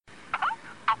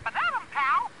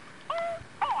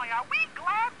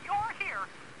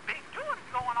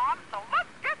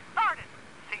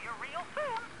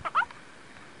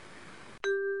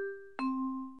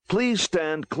Please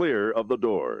stand clear of the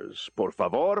doors. Por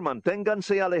favor,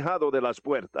 manténganse alejado de las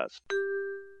puertas.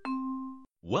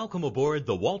 Welcome aboard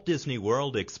the Walt Disney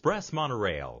World Express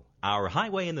Monorail, our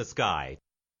highway in the sky.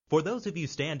 For those of you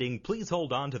standing, please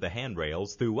hold on to the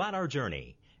handrails throughout our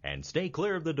journey and stay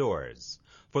clear of the doors.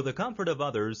 For the comfort of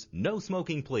others, no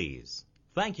smoking, please.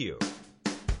 Thank you.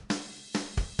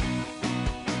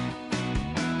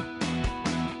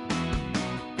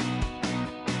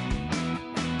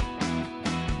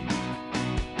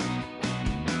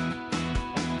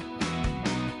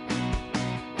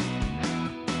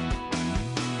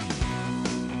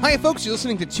 Hi, folks. You're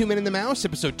listening to Two Men in the Mouse,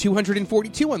 episode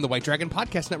 242 on the White Dragon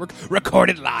Podcast Network,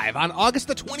 recorded live on August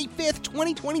the 25th,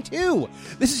 2022.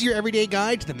 This is your everyday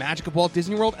guide to the magic of Walt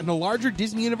Disney World and the larger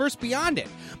Disney universe beyond it.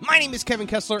 My name is Kevin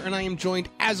Kessler, and I am joined,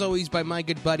 as always, by my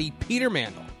good buddy, Peter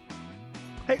Mandel.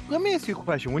 Hey, let me ask you a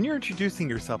question. When you're introducing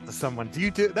yourself to someone,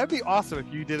 that'd be awesome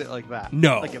if you did it like that.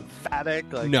 No. Like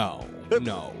emphatic? Like, No.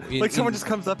 Like someone just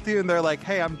comes up to you and they're like,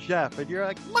 hey, I'm Jeff. And you're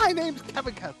like, my name's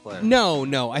Kevin Kessler.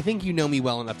 No. I think you know me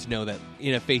well enough to know that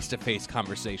in a face-to-face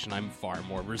conversation, I'm far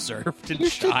more reserved and You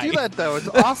shy. should do that, though. It's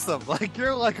awesome. Like,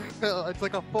 you're like, it's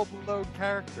like a full-blown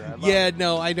character. I love it.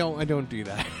 No, I don't do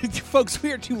that. Folks,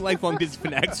 we are two lifelong Disney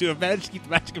fanatics who have managed to keep the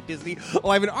magic of Disney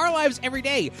alive in our lives every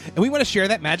day, and we want to share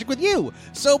that magic with you.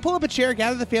 So pull up a chair,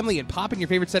 gather the family, and pop in your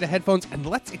favorite set of headphones, and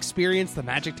let's experience the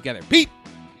magic together. Pete!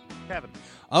 Kevin.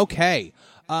 Okay.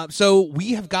 So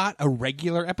we have got a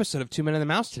regular episode of Two Men in the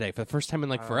Mouse today for the first time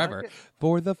in forever. it.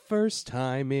 For the first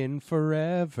time in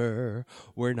forever,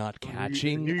 we're not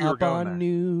catching knew you were up going on there.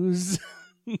 news.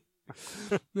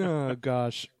 Oh,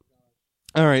 gosh.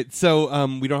 All right, so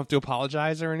we don't have to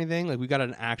apologize or anything. Like, we got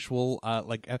an actual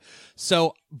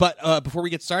but before we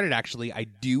get started, actually, I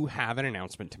do have an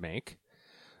announcement to make.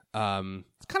 It's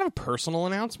kind of a personal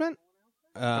announcement.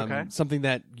 Okay. Something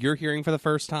that you're hearing for the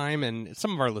first time, and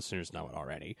some of our listeners know it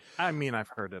already. I mean, I've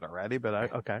heard it already,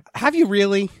 but okay. Have you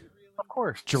really? Of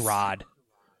course. Gerard.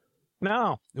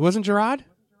 No. It wasn't Gerard?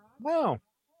 No.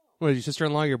 What, your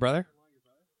sister-in-law, your brother?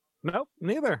 Nope.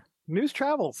 Neither. News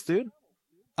travels, dude.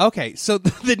 Okay, so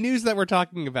the news that we're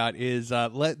talking about is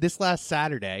this last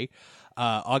Saturday,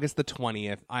 August the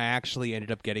 20th, I actually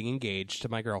ended up getting engaged to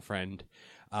my girlfriend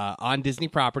on Disney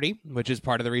property, which is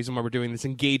part of the reason why we're doing this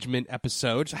engagement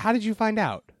episode. So how did you find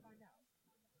out?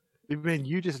 I mean,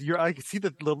 I can see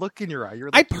the look in your eye. You're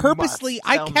like,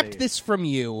 I kept this from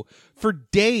you for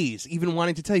days, even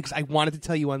wanting to tell you, because I wanted to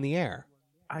tell you on the air.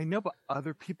 I know, but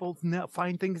other people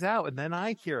find things out, and then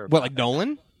I hear about What, like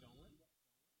Nolan?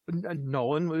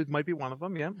 Nolan might be one of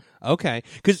them, yeah. Okay,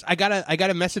 because I got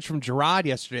a message from Gerard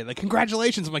yesterday, like,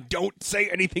 congratulations. I'm like, don't say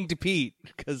anything to Pete,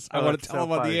 because I want to tell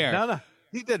him on the air. No,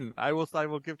 he didn't. I will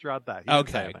give Gerard that. He didn't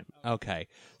say anything. Okay.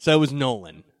 So it was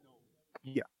Nolan.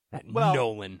 Yeah. That Well,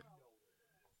 Nolan.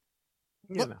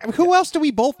 You know, I mean, who else do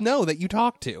we both know that you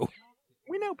talk to?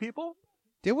 we know people.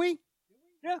 Did we?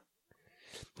 Yeah.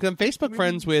 'Cause I'm Facebook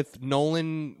friends with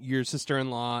Nolan, your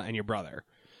sister-in-law, and your brother.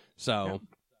 So,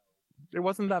 It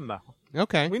wasn't them, though.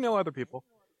 okay. We know other people.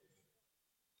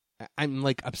 I'm,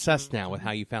 like, obsessed now with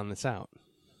how you found this out.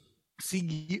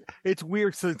 See, it's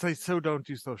weird since I don't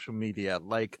do social media.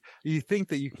 Like, you think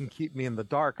that you can keep me in the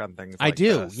dark on things I like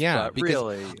do, this, yeah, but because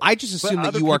really, I just assume but that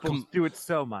other you are... people do it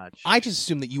so much. I just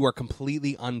assume that you are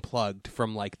completely unplugged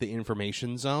from, like, the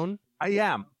information zone. I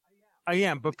am,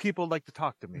 but people like to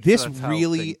talk to me. This so that's how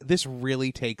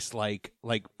really takes, like,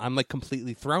 I'm, like,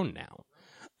 completely thrown now.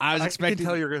 I can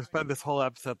tell you're going to spend this whole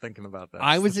episode thinking about that.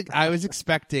 I was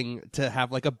expecting to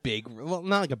have like a big, well,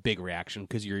 not like a big reaction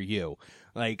because you're you.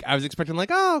 Like I was expecting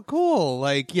like, oh, cool,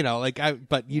 like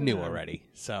but you knew already.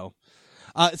 So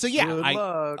yeah, Good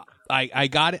luck. I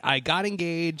got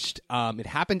engaged. It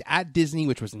happened at Disney,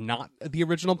 which was not the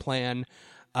original plan.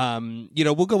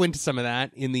 We'll go into some of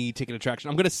that in the e-ticket attraction.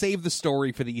 I'm going to save the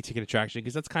story for the e-ticket attraction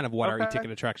because that's kind of what our e-ticket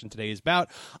attraction today is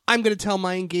about. I'm going to tell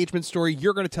my engagement story.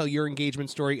 You're going to tell your engagement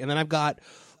story. And then I've got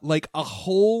like a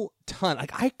whole ton.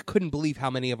 Like I couldn't believe how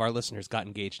many of our listeners got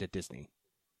engaged at Disney.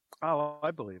 Oh,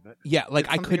 I believe it. Yeah, like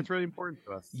It's really important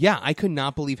to us. Yeah, I could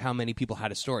not believe how many people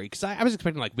had a story because I was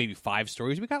expecting like maybe 5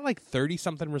 stories. We got like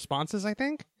 30-something responses, I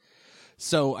think.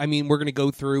 So, I mean, we're going to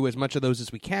go through as much of those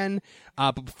as we can.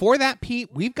 But before that, Pete,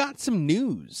 we've got some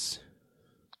news.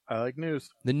 I like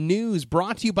news. The news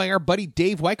brought to you by our buddy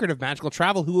Dave Weichert of Magical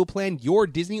Travel, who will plan your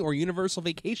Disney or Universal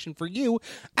vacation for you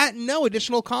at no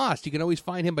additional cost. You can always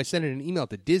find him by sending an email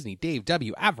to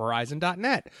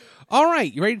DisneyDaveW@Verizon.net. All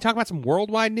right, you ready to talk about some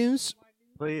worldwide news?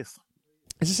 Please.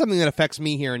 This is something that affects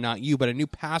me here and not you, but a new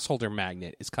pass holder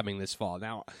magnet is coming this fall.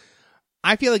 Now,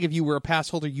 I feel like if you were a pass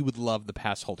holder, you would love the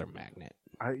pass holder magnet.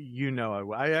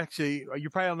 I actually, you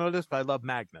probably don't know this, but I love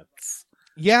magnets.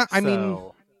 Yeah, I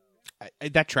mean,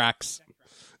 that tracks.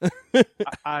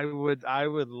 I would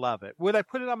love it. Would I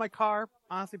put it on my car?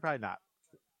 Honestly, probably not.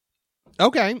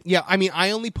 Okay, yeah. I mean,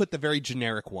 I only put the very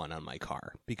generic one on my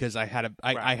car because I had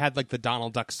I had like the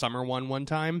Donald Duck summer one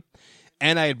time,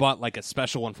 and I had bought like a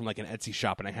special one from like an Etsy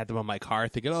shop, and I had them on my car,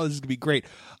 thinking, "Oh, this is gonna be great."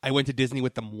 I went to Disney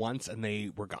with them once, and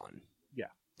they were gone. Yeah,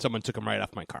 someone took them right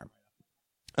off my car.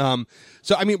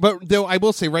 So I mean, but though I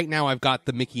will say, right now I've got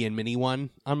the Mickey and Minnie one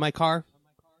on my car.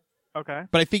 Okay,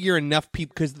 but I figure enough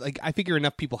people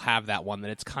enough people have that one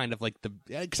that it's kind of like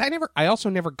because I also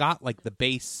never got like the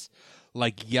base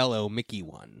like yellow Mickey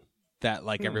one that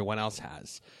like everyone else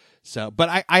has. So,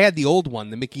 but I had the old one,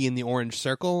 the Mickey in the orange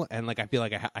circle, and like I feel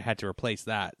like I had to replace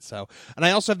that. So, and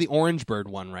I also have the Orange Bird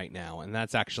one right now, and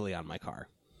that's actually on my car.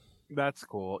 That's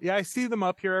cool. Yeah, I see them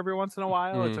up here every once in a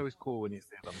while. It's always cool when you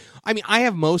see them. I mean, I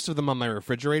have most of them on my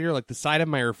refrigerator. Like the side of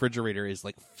my refrigerator is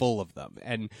like full of them,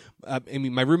 and I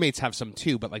mean, my roommates have some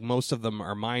too. But like most of them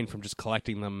are mine from just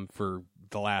collecting them for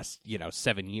the last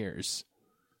 7 years.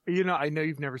 I know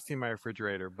you've never seen my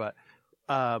refrigerator, but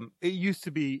it used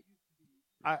to be.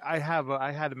 I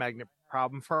had a magnet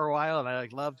problem for a while, and I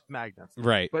loved magnets.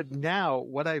 Right. But now,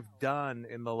 what I've done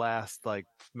in the last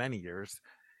many years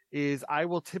is I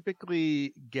will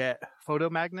typically get photo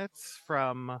magnets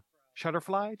from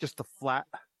Shutterfly, just the flat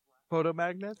photo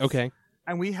magnets. Okay.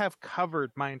 And we have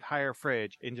covered my entire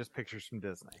fridge in just pictures from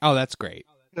Disney. Oh, that's great.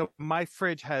 So my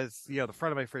fridge has, the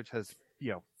front of my fridge has,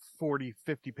 40,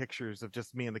 50 pictures of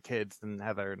just me and the kids and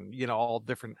Heather and, all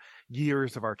different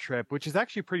years of our trip, which is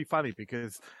actually pretty funny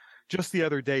because just the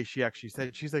other day she actually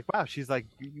said, she's like, wow, she's like,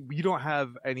 you don't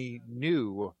have any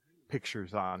new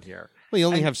pictures on here. Well, you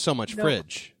only have so much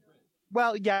fridge.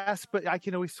 Well, yes, but I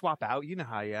can always swap out. You know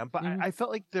how I am. But I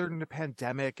felt like during the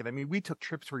pandemic, and I mean, we took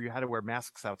trips where you had to wear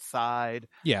masks outside.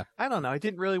 Yeah. I don't know. I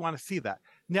didn't really want to see that.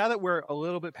 Now that we're a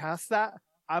little bit past that,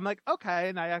 I'm like, okay.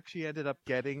 And I actually ended up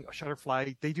getting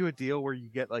Shutterfly. They do a deal where you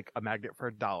get like a magnet for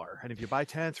 $1. And if you buy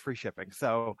 10, it's free shipping.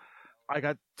 So I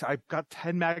got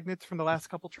 10 magnets from the last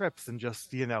couple trips, and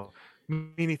just, me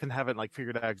and Ethan haven't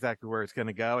figured out exactly where it's going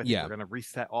to go. I think we're going to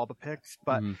reset all the pics,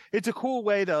 but it's a cool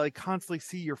way to constantly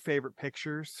see your favorite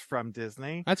pictures from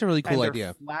Disney. That's a really cool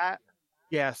idea. Flat.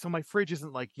 Yeah. So my fridge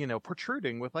isn't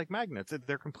protruding with magnets.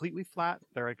 They're completely flat.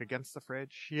 They're against the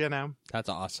fridge, That's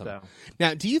awesome. So.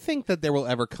 Now, do you think that there will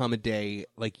ever come a day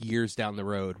years down the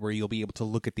road where you'll be able to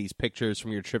look at these pictures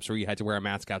from your trips where you had to wear a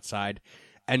mask outside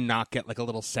and not get a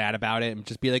little sad about it and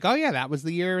just be like, oh yeah, that was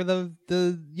the year of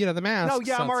the mask. No,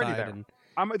 yeah, I'm already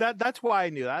there. That's why I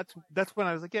knew. That's when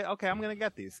I was like, yeah, okay, I'm gonna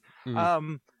get these.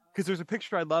 Because there's a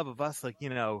picture I love of us,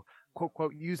 quote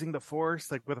quote, using the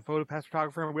Force, with a photo pass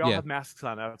photographer, and we all have masks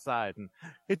on outside, and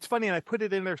it's funny. And I put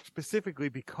it in there specifically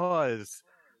because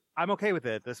I'm okay with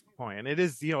it at this point. And it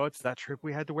is, it's that trip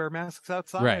we had to wear masks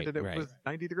outside, and it was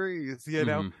 90 degrees,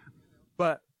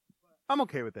 But I'm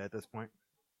okay with it at this point.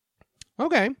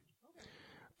 Okay.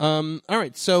 All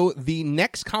right. So the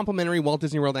next complimentary Walt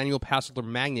Disney World Annual Pass Holder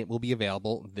magnet will be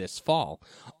available this fall.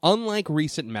 Unlike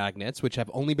recent magnets, which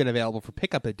have only been available for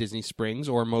pickup at Disney Springs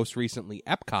or most recently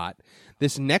Epcot,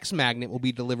 this next magnet will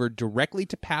be delivered directly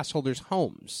to pass holders'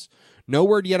 homes. No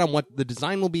word yet on what the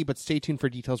design will be, but stay tuned for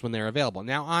details when they're available.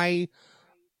 Now, I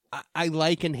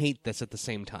like and hate this at the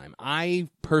same time. I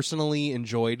personally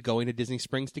enjoyed going to Disney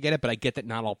Springs to get it, but I get that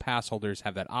not all pass holders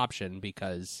have that option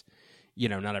because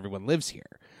not everyone lives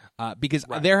here. Because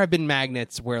there have been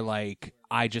magnets where,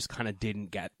 I just kind of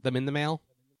didn't get them in the mail.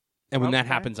 And when that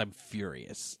happens, I'm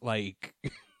furious.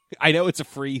 I know it's a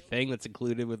free thing that's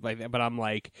included with but I'm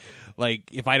like,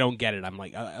 if I don't get it, I'm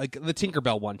like the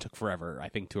Tinkerbell one took forever, I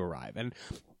think, to arrive. And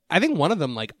I think one of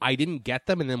them, I didn't get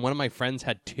them, and then one of my friends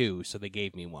had two, so they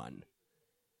gave me one.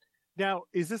 Now,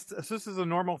 is this a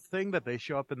normal thing that they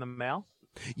show up in the mail?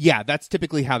 Yeah, that's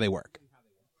typically how they work.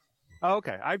 Oh,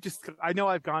 okay. I know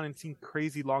I've gone and seen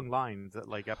crazy long lines at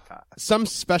Epcot. Some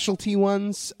specialty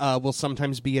ones will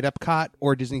sometimes be at Epcot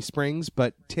or Disney Springs,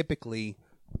 but typically,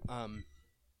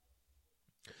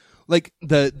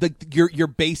 your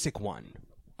basic one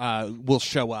will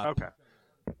show up. Okay.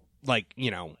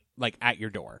 At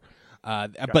your door.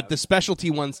 But the specialty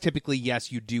ones, typically,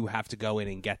 yes, you do have to go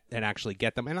in and actually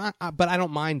get them. But I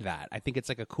don't mind that. I think it's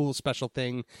a cool special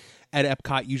thing at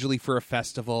Epcot, usually for a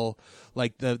festival,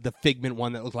 like the Figment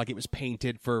one that looked like it was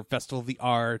painted for Festival of the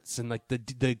Arts, and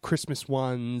the Christmas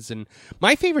ones. And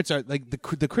my favorites are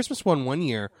the Christmas one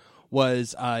year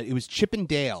was it was Chip and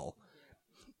Dale.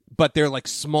 But they're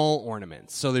small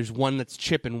ornaments. So there's one that's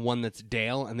Chip and one that's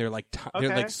Dale, and they're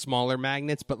they're smaller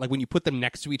magnets. But when you put them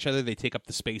next to each other, they take up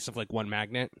the space of one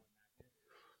magnet.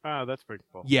 Oh, that's pretty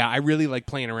cool. Yeah, I really like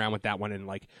playing around with that one and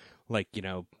like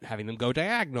having them go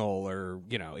diagonal or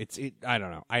I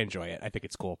don't know. I enjoy it. I think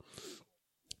it's cool.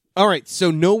 All right,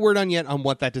 so no word yet on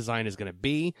what that design is going to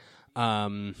be.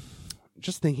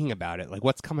 Just thinking about it, like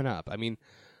what's coming up. I mean,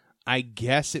 I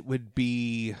guess it would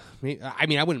be. I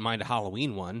mean, I wouldn't mind a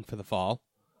Halloween one for the fall.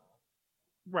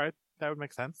 Right, that would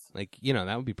make sense. Like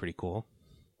that would be pretty cool.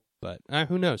 But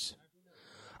who knows?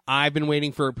 I've been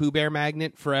waiting for a Pooh Bear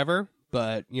magnet forever,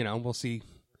 but we'll see.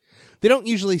 They don't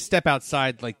usually step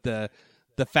outside like the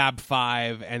Fab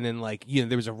Five, and then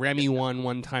there was a Remy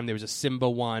one time, there was a Simba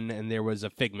one, and there was a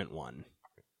Figment one,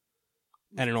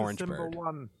 and an Orange Simba Bird.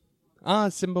 One.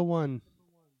 Simba one.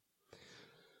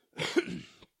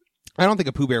 I don't think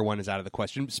a Pooh Bear one is out of the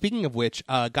question. Speaking of which,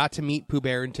 got to meet Pooh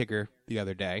Bear and Tigger the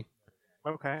other day.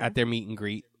 Okay. At their meet and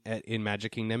greet in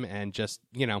Magic Kingdom, and just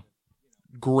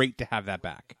great to have that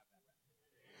back.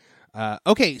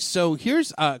 Okay, so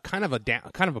here's kind of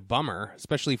a bummer,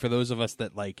 especially for those of us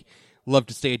that love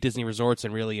to stay at Disney resorts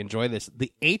and really enjoy this.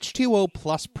 The H2O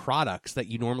Plus products that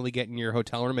you normally get in your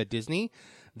hotel room at Disney,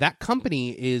 that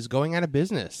company is going out of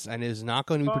business and is not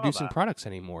going to be producing products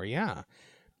anymore. Yeah.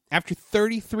 After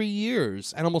 33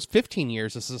 years and almost 15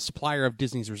 years as a supplier of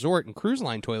Disney's resort and cruise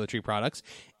line toiletry products,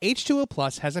 H2O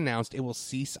Plus has announced it will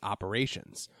cease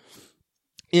operations.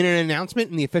 In an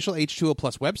announcement in the official H2O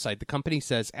Plus website, the company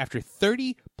says, after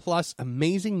 30-plus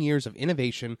amazing years of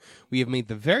innovation, we have made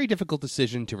the very difficult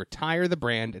decision to retire the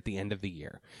brand at the end of the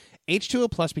year.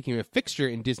 H2O Plus became a fixture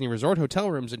in Disney Resort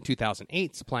hotel rooms in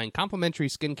 2008, supplying complimentary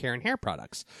skincare and hair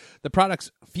products. The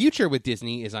product's future with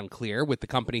Disney is unclear, with the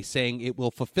company saying it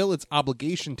will fulfill its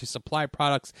obligation to supply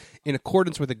products in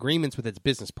accordance with agreements with its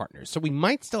business partners. So we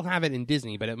might still have it in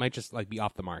Disney, but it might just be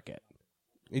off the market.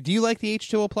 Do you like the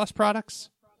H2O Plus products?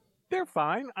 They're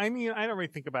fine. I mean, I don't really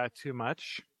think about it too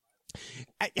much.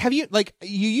 Have you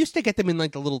you used to get them in the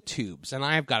little tubes, and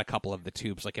I've got a couple of the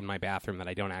tubes in my bathroom that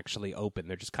I don't actually open.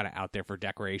 They're just kind of out there for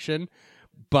decoration.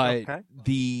 But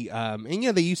the and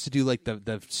they used to do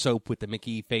the soap with the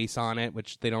Mickey face on it,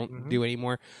 which they don't do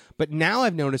anymore. But now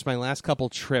I've noticed my last couple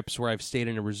trips where I've stayed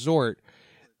in a resort,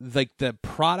 the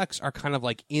products are kind of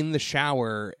in the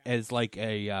shower as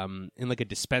in a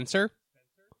dispenser.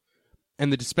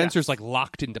 And the dispenser's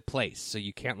locked into place, so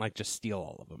you can't just steal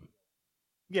all of them.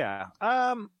 Yeah.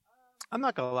 I'm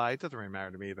not gonna lie, it doesn't really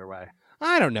matter to me either way.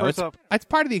 I don't know. It's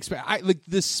part of the experience.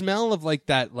 The smell of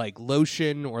that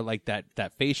lotion or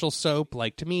that facial soap.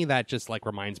 To me, that just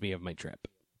reminds me of my trip.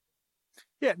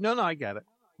 Yeah. No, I get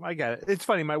it. It's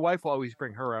funny. My wife will always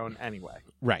bring her own anyway.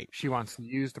 Right. She wants to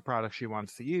use the product she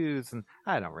wants to use, and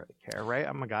I don't really care. Right.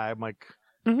 I'm a guy. I'm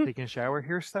taking a shower.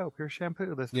 Here's soap. Here's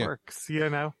shampoo. This works.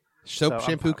 Soap,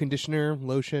 shampoo, conditioner,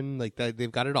 lotion,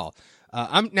 they've got it all.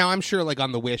 I'm sure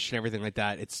on the Wish and everything like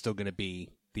that, it's still going to be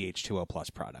the H2O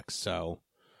Plus products. So,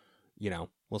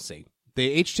 we'll see.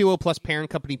 The H2O Plus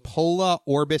parent company Pola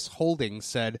Orbis Holdings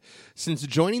said, since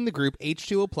joining the group,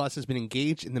 H2O Plus has been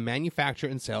engaged in the manufacture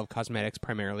and sale of cosmetics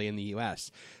primarily in the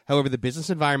U.S. However, the business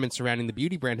environment surrounding the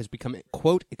beauty brand has become,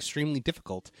 quote, extremely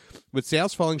difficult, with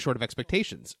sales falling short of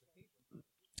expectations.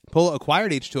 Pola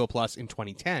acquired H2O Plus in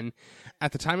 2010.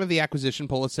 At the time of the acquisition,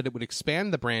 Pola said it would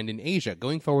expand the brand in Asia.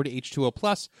 Going forward, H2O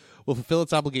Plus will fulfill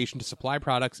its obligation to supply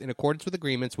products in accordance with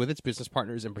agreements with its business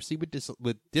partners and proceed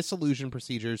with dissolution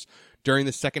procedures during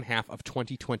the second half of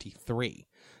 2023.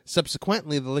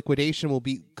 Subsequently, the liquidation will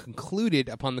be concluded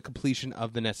upon the completion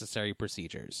of the necessary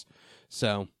procedures.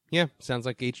 So, yeah, sounds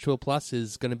like H2O Plus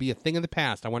is going to be a thing of the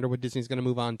past. I wonder what Disney's going to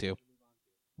move on to.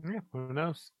 Yeah, who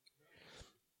knows?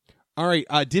 All right,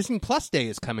 Disney Plus Day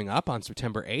is coming up on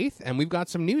September 8th, and we've got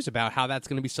some news about how that's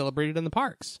going to be celebrated in the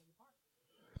parks.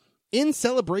 In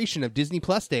celebration of Disney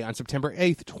Plus Day on September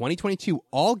 8th, 2022,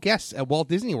 all guests at Walt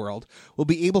Disney World will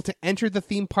be able to enter the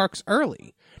theme parks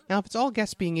early. Now, if it's all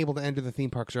guests being able to enter the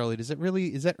theme parks early, is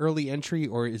that early entry,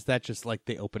 or is that just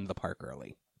they opened the park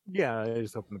early? Yeah, they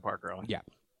just opened the park early. Yeah.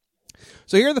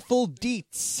 So here are the full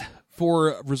deets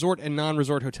for resort and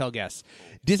non-resort hotel guests.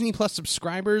 Disney Plus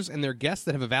subscribers and their guests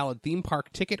that have a valid theme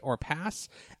park ticket or pass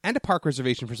and a park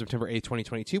reservation for September 8th,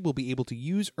 2022 will be able to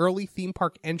use early theme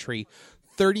park entry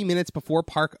 30 minutes before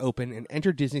park open and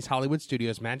enter Disney's Hollywood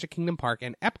Studios, Magic Kingdom Park,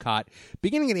 and Epcot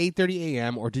beginning at 8:30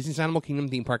 a.m. or Disney's Animal Kingdom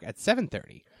theme park at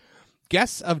 7:30.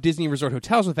 Guests of Disney Resort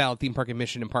hotels with valid theme park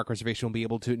admission and park reservation will be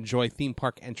able to enjoy theme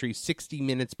park entry 60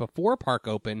 minutes before park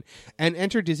open and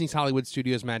enter Disney's Hollywood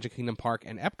Studios, Magic Kingdom Park,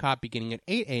 and Epcot beginning at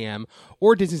 8 a.m.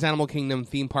 or Disney's Animal Kingdom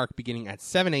theme park beginning at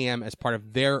 7 a.m. as part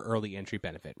of their early entry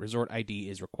benefit. Resort ID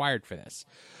is required for this.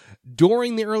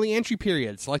 During the early entry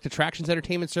period, select attractions,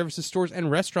 entertainment services, stores,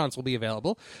 and restaurants will be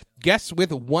available. Guests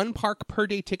with 1 park per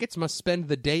day tickets must spend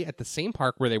the day at the same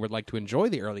park where they would like to enjoy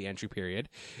the early entry period.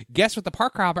 Guests with the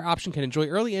park hopper option can enjoy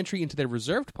early entry into their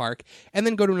reserved park and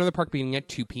then go to another park beginning at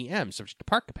 2 p.m., subject to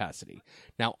park capacity.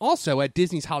 Now, also at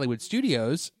Disney's Hollywood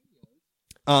Studios,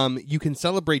 you can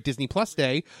celebrate Disney Plus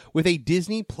Day with a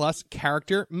Disney Plus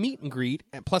character meet and greet,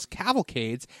 plus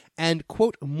cavalcades and,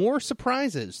 quote, more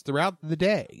surprises throughout the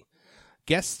day.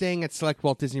 Guests staying at select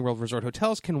Walt Disney World Resort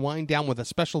hotels can wind down with a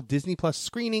special Disney Plus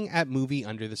screening at Movie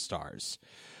Under the Stars.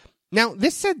 Now,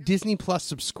 this said Disney Plus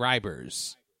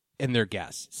subscribers and their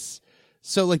guests.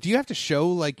 So, like, do you have to show,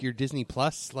 like, your Disney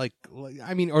Plus? Like,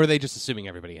 I mean, or are they just assuming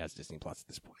everybody has Disney Plus at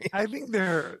this point? I think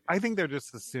they're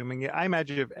just assuming it. I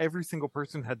imagine if every single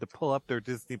person had to pull up their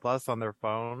Disney Plus on their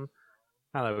phone,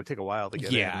 I don't know, it would take a while to get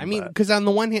in. Yeah, I mean, because on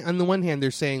the one hand,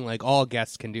 they're saying, like, all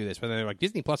guests can do this, but then they're like,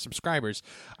 Disney Plus subscribers,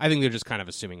 I think they're just kind of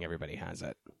assuming everybody has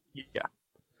it. Yeah.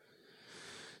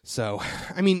 So,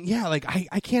 I mean, yeah, like,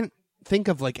 I can't think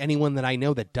of, like, anyone that I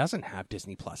know that doesn't have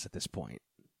Disney Plus at this point.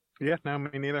 Yeah, no,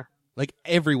 me neither. Like,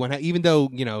 everyone, even though,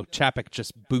 you know, Chapek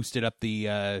just boosted up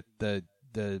the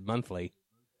monthly.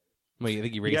 Well, I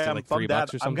think he raised it like $3 or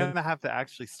something. I'm going to have to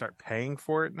actually start paying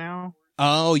for it now.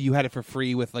 Oh, you had it for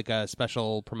free with like a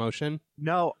special promotion?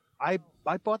 No, I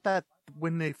bought that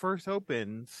when they first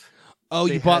opened. Oh,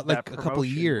 you bought like a couple of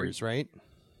years, right?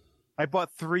 I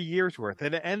bought 3 years worth,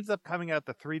 and it ends up coming out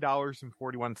to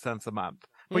 $3.41 a month.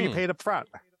 But you paid up front.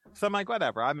 So I'm like,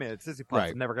 whatever. I mean, it's Disney Plus.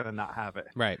 Right. I'm never going to not have it.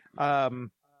 Right.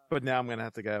 But now I'm going to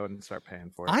have to go and start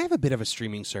paying for it. I have a bit of a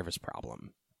streaming service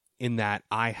problem in that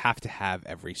I have to have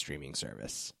every streaming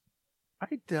service.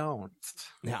 I don't.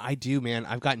 Yeah, I do, man.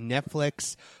 I've got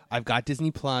Netflix. I've got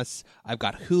Disney Plus. I've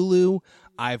got Hulu.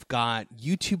 I've got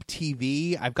YouTube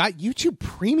TV. I've got YouTube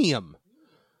Premium.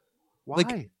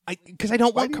 Why? Like, because I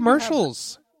don't want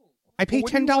commercials. I pay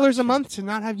 $10 a month to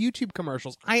not have YouTube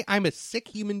commercials. I'm a sick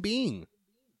human being.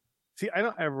 See, I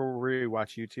don't ever really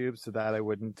watch YouTube, so that I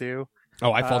wouldn't do.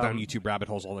 Oh, I fall down YouTube rabbit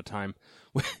holes all the time.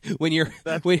 When your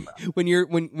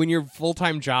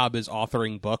full-time job is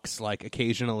authoring books, like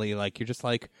occasionally, like you're just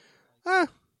like,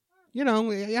 you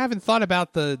know, I haven't thought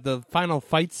about the final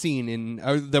fight scene in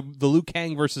the Liu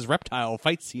Kang versus Reptile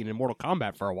fight scene in Mortal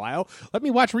Kombat for a while. Let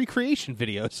me watch recreation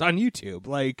videos on YouTube,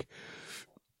 like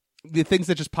the things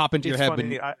that just pop into your head.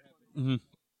 Funny,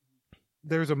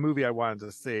 there's a movie I wanted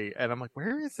to see, and I'm like,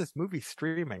 where is this movie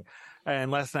streaming? And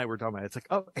last night we were talking about it. It's like,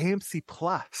 oh, AMC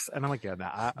Plus. And I'm like, yeah,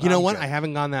 nah. You know what? I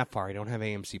haven't gone that far. I don't have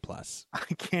AMC Plus.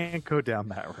 I can't go down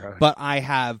that road. But I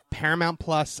have Paramount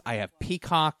Plus. I have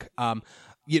Peacock.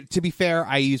 To be fair,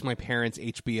 I use my parents'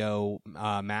 HBO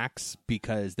Max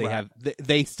because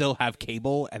they still have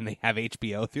cable and they have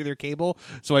HBO through their cable.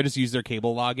 So I just use their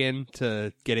cable login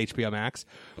to get HBO Max.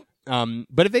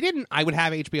 But if they didn't, I would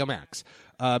have HBO Max.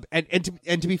 And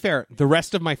to be fair, the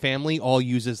rest of my family all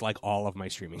uses like all of my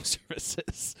streaming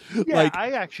services. Yeah, like,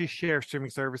 I actually share streaming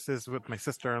services with my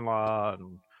sister-in-law,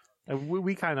 and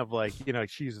we kind of like, you know,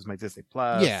 she uses my Disney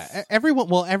Plus. Yeah,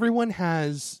 everyone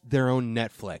has their own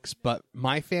Netflix, but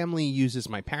my family uses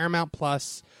my Paramount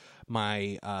Plus,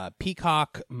 my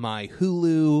Peacock, my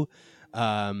Hulu,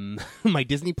 my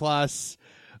Disney Plus.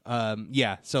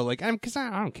 So like because I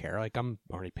don't care, like I'm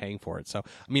already paying for it. So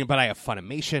I mean, but I have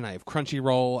Funimation, I have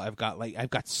Crunchyroll, I've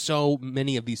got so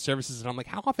many of these services, and I'm like,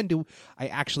 how often do I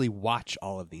actually watch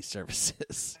all of these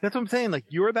services? That's what I'm saying. Like,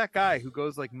 you're that guy who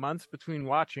goes like months between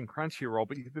watching Crunchyroll,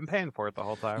 but you've been paying for it the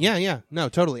whole time. Yeah, no,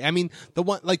 totally. I mean, the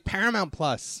one like Paramount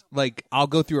Plus, like I'll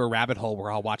go through a rabbit hole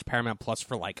where I'll watch Paramount Plus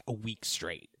for like a week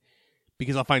straight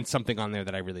because I'll find something on there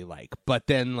that I really like. But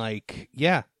then like,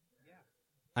 yeah.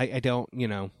 I don't, you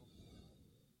know,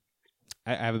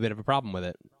 I have a bit of a problem with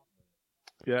it.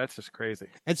 Yeah, that's just crazy.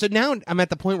 And so now I'm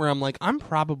at the point where I'm like, I'm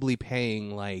probably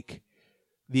paying like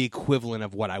the equivalent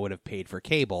of what I would have paid for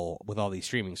cable with all these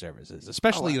streaming services,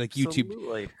 especially like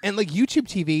YouTube. And like YouTube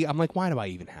TV, I'm like, why do I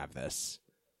even have this?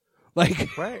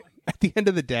 Like, right. At the end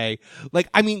of the day, like,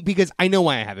 I mean, because I know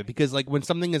why I have it. Because like when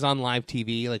something is on live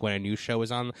TV, like when a new show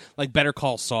is on, like Better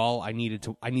Call Saul, I needed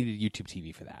YouTube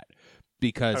TV for that.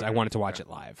 Because I wanted to watch it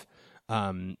live.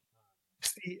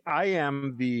 See, I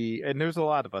am and there's a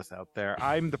lot of us out there,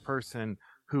 I'm the person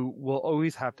who will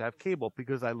always have to have cable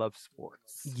because I love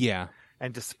sports. Yeah.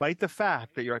 And despite the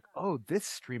fact that you're like, oh, this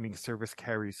streaming service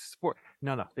carries sport.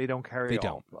 No, they don't carry They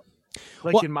all don't. of them.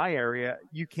 Like in my area,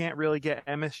 you can't really get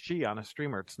MSG on a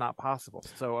streamer. It's not possible.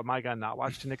 So am I going to not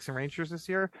watch the Knicks and Rangers this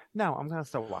year? No, I'm going to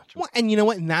still watch them. Well, and you know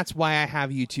what? And that's why I have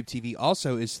YouTube TV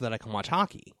also, is so that I can watch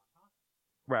hockey.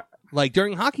 Right. Like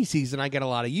during hockey season, I get a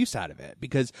lot of use out of it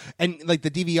because, and like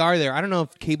the DVR there, I don't know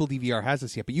if cable DVR has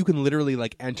this yet, but you can literally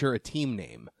like enter a team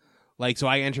name. Like, so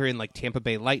I enter in like Tampa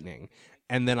Bay Lightning,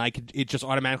 and then it just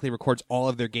automatically records all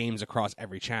of their games across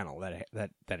every channel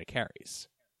that it carries.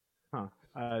 Huh.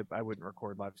 I wouldn't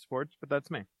record live sports, but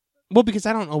that's me. Well, because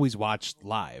I don't always watch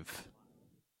live.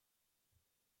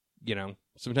 You know,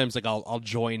 sometimes like I'll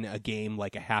join a game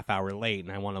like a half hour late,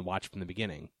 and I want to watch from the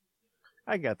beginning.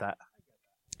 I get that.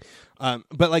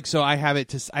 But like, so I have it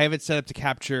set up to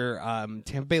capture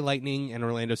Tampa Bay Lightning and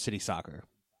Orlando City Soccer.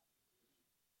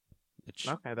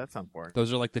 Okay, that sounds boring.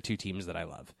 Those are like the two teams that I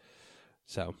love.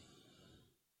 So,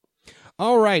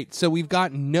 all right. So we've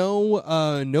got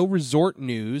no resort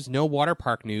news, no water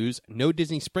park news, no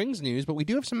Disney Springs news, but we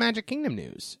do have some Magic Kingdom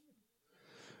news.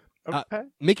 Okay.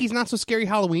 Mickey's Not So Scary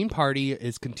Halloween Party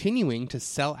is continuing to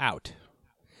sell out.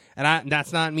 And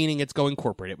that's not meaning it's going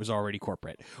corporate. It was already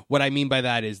corporate. What I mean by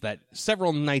that is that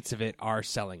several nights of it are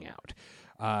selling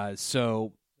out.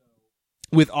 So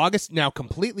with August now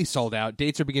completely sold out,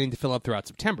 dates are beginning to fill up throughout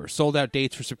September. Sold out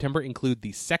dates for September include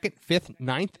the 2nd, 5th,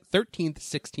 9th, 13th,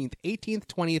 16th, 18th,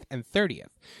 20th, and 30th.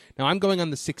 Now, I'm going on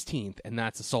the 16th, and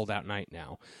that's a sold-out night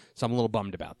now. So I'm a little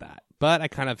bummed about that. But I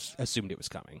kind of assumed it was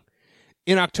coming.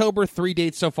 In October, 3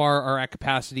 dates so far are at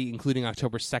capacity, including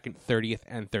October 2nd, 30th,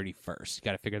 and 31st. You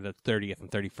got to figure the 30th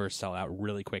and 31st sell out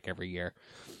really quick every year.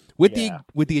 With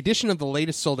the addition of the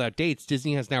latest sold-out dates,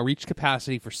 Disney has now reached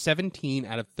capacity for 17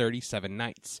 out of 37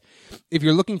 nights. If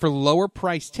you're looking for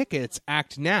lower-priced tickets,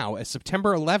 act now, as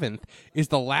September 11th is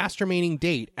the last remaining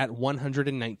date at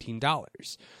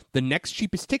 $119. The next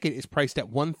cheapest ticket is priced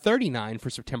at $139 for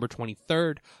September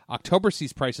 23rd. October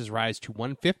sees prices rise to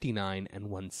 $159 and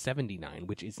 $179,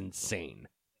 which is insane.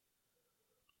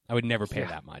 I would never pay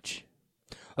that much.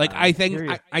 Like I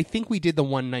think we did the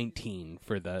 $119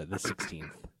 for the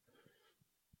 16th.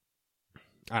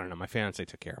 I don't know. My fiance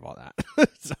took care of all that,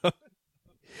 so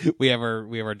we have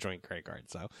our joint credit card.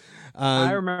 So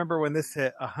I remember when this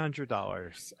hit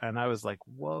 $100, and I was like,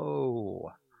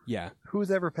 "Whoa, yeah,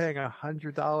 who's ever paying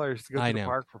 $100 to go to the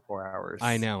park for 4 hours?"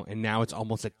 I know, and now it's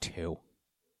almost at $2.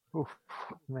 Oof,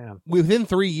 man, within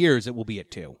 3 years, it will be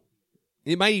at $2.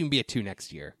 It might even be at $2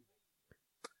 next year.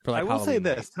 For like I will say Halloween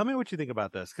this. night. Tell me what you think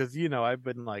about this, because I've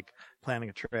been like planning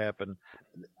a trip and.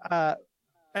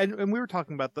 And we were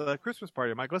talking about the Christmas party.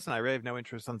 I'm like, listen, I really have no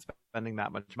interest in spending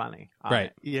that much money.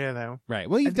 Right. Right.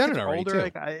 Well, you've done it already, older, too.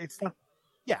 like, it's not.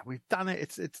 Yeah, we've done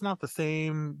it. It's not the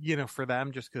same, for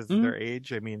them just because of their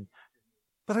age. I mean,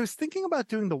 but I was thinking about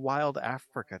doing the Wild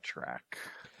Africa trek.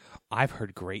 I've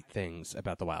heard great things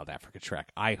about the Wild Africa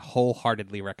trek. I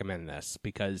wholeheartedly recommend this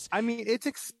because I mean, it's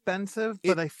expensive,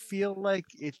 but I feel like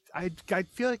I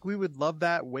feel like we would love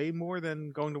that way more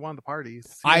than going to one of the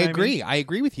parties. I agree. I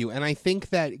agree with you, and I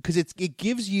think that because it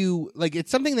gives you like it's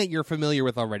something that you're familiar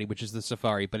with already, which is the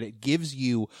safari, but it gives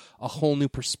you a whole new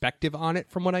perspective on it,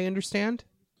 from what I understand.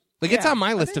 Like it's on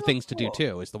my list of things to do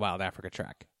too. Is the Wild Africa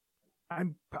trek?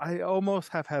 I almost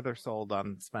have Heather sold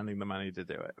on spending the money to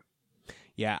do it.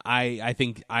 Yeah,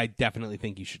 I definitely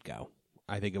think you should go.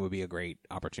 I think it would be a great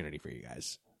opportunity for you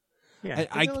guys. Yeah,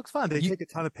 it looks fun. They take a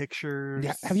ton of pictures.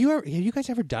 Yeah, have you guys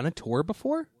ever done a tour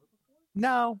before?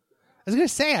 No. I was gonna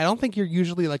say I don't think you're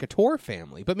usually like a tour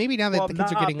family, but maybe now that the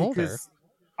kids are getting older.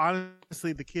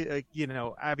 Honestly, the kid,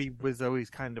 Abby was always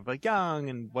kind of like young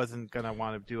and wasn't gonna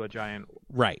want to do a giant,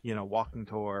 walking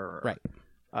tour, right?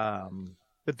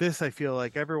 But this, I feel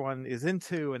like everyone is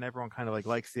into, and everyone kind of like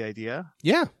likes the idea.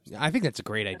 Yeah, I think that's a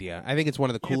great idea. I think it's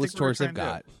one of the coolest tours they've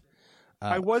got.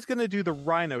 I was going to do the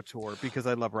rhino tour because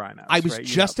I love rhinos. I was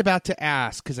just about to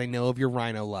ask, because I know of your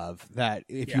rhino love, that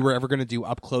if you were ever going to do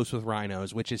up close with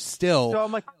rhinos, which is still. So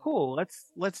I'm like, cool,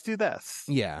 let's do this.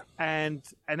 Yeah. And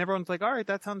everyone's like, all right,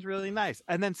 that sounds really nice.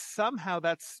 And then somehow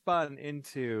that spun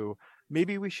into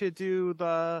maybe we should do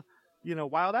the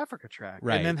Wild Africa trek.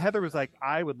 Right. And then Heather was like,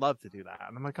 I would love to do that.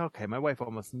 And I'm like, okay, my wife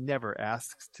almost never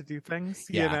asks to do things,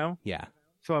 Yeah.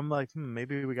 So I'm like,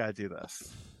 maybe we got to do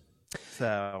this.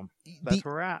 So that's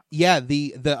where we're at. Yeah,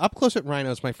 the up close with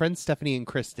rhinos, my friends Stephanie and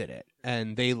Chris did it,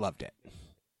 and they loved it.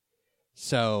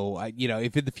 So,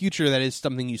 if in the future that is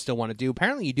something you still want to do,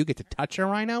 apparently you do get to touch a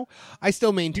rhino. I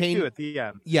still maintain. You do at the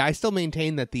end. Yeah, I still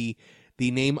maintain that the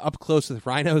name Up Close with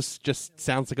Rhinos just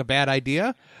sounds like a bad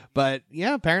idea, but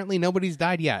yeah, apparently nobody's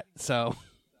died yet. So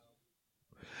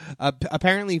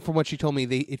apparently, from what she told me,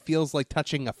 it feels like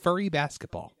touching a furry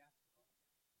basketball.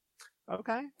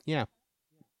 Okay. Yeah.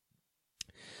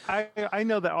 I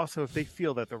know that also if they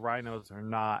feel that the rhinos are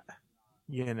not,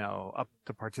 up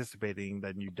to participating,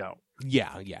 then you don't.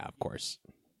 Yeah, of course.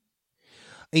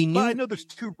 But I know there's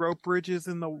 2 rope bridges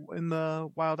in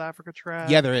the Wild Africa trek.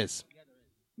 Yeah, there is.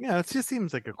 Yeah, it just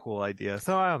seems like a cool idea.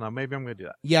 So I don't know. Maybe I'm going to do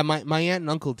that. Yeah, my aunt and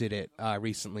uncle did it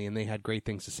recently, and they had great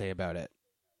things to say about it.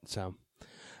 So,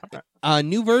 a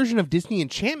new version of Disney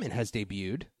Enchantment has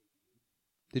debuted.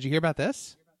 Did you hear about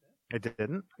this? I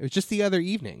didn't. It was just the other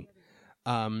evening.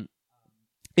 In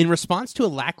response to a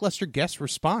lackluster guest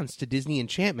response to Disney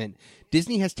Enchantment,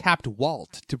 Disney has tapped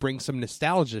Walt to bring some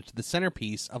nostalgia to the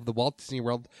centerpiece of the Walt Disney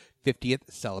World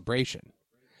 50th celebration.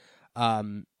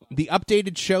 The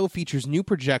updated show features new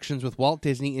projections with Walt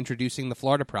Disney introducing the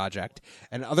Florida Project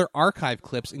and other archive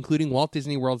clips, including Walt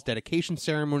Disney World's dedication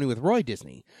ceremony with Roy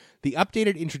Disney. The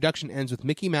updated introduction ends with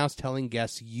Mickey Mouse telling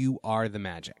guests, "You are the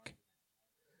magic."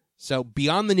 So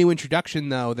beyond the new introduction,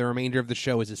 though, the remainder of the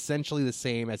show is essentially the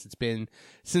same as it's been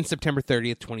since September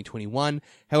 30th, 2021.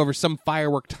 However, some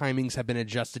firework timings have been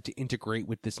adjusted to integrate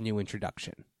with this new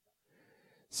introduction.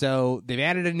 So they've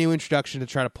added a new introduction to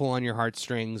try to pull on your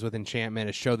heartstrings with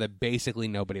Enchantment, a show that basically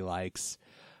nobody likes.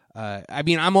 I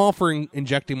mean, I'm all for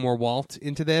injecting more Walt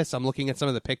into this. I'm looking at some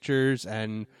of the pictures,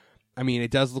 and I mean,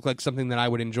 it does look like something that I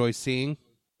would enjoy seeing.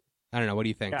 I don't know. What do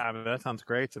you think? Yeah, I mean, that sounds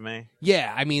great to me.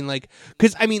 Yeah, I mean, like,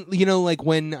 because I mean, you know, like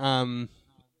when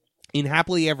in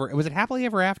Happily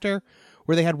Ever After,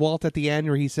 where they had Walt at the end,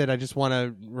 where he said, "I just want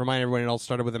to remind everyone it all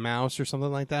started with a mouse" or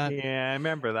something like that. Yeah, I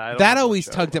remember that. That always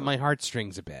tugged at my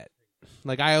heartstrings a bit.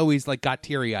 Like I always got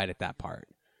teary eyed at that part.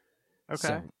 Okay,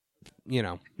 so, you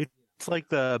know, it's like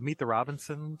the Meet the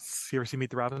Robinsons. You ever see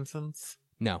Meet the Robinsons?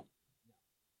 No,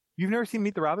 you've never seen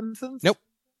Meet the Robinsons? Nope.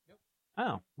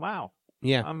 Oh wow.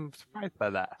 Yeah, I'm surprised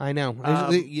by that. I know.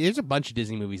 There's a bunch of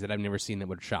Disney movies that I've never seen that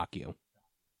would shock you.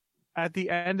 At the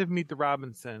end of Meet the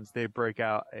Robinsons, they break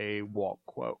out a Walt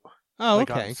quote. Oh, like,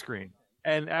 okay. on the screen.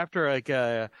 And after like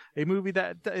a movie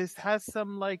that has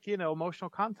some like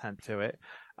emotional content to it,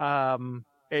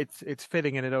 it's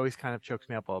fitting, and it always kind of chokes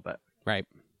me up a little bit. Right.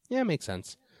 Yeah, it makes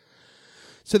sense.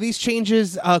 So these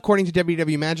changes, according to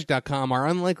WWMagic.com, are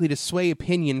unlikely to sway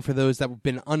opinion for those that have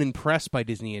been unimpressed by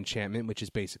Disney Enchantment, which is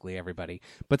basically everybody.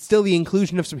 But still, the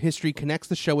inclusion of some history connects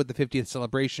the show with the 50th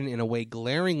celebration in a way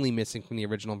glaringly missing from the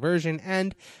original version,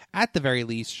 and, at the very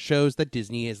least, shows that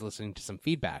Disney is listening to some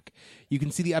feedback. You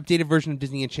can see the updated version of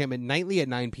Disney Enchantment nightly at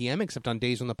 9 p.m., except on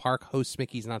days when the park hosts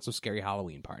Mickey's Not-So-Scary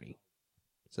Halloween Party.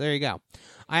 So there you go.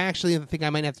 I actually think I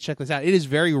might have to check this out. It is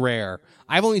very rare.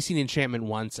 I've only seen Enchantment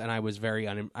once, and I was very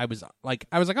I was like,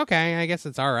 okay, I guess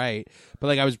it's all right. But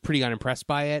like, I was pretty unimpressed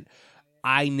by it.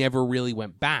 I never really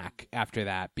went back after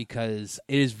that because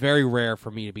it is very rare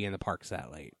for me to be in the parks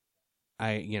that late.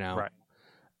 Right.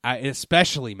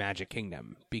 Especially Magic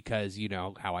Kingdom, because you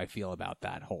know how I feel about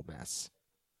that whole mess.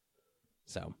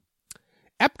 So,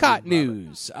 Epcot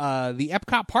news. The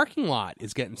Epcot parking lot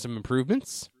is getting some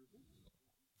improvements.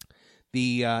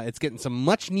 It's getting some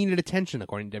much-needed attention,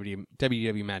 according to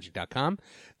WWMagic.com.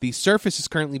 The surface is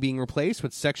currently being replaced,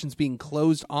 with sections being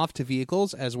closed off to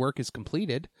vehicles as work is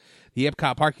completed. The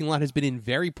Epcot parking lot has been in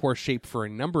very poor shape for a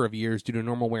number of years due to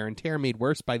normal wear and tear, made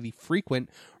worse by the frequent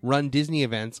Run Disney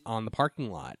events on the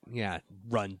parking lot. Yeah,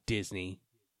 Run Disney.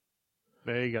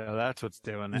 There you go. That's what's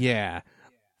doing it. Yeah.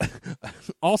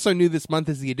 Also new this month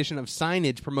is the addition of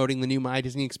signage promoting the new My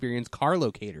Disney Experience car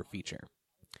locator feature.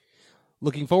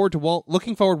 Looking forward,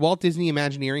 Walt Disney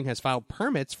Imagineering has filed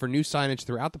permits for new signage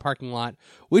throughout the parking lot,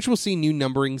 which will see new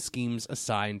numbering schemes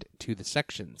assigned to the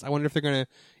sections. I wonder if they're going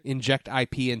to inject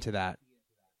IP into that.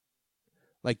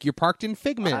 Like, you're parked in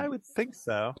Figment. I would think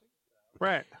so.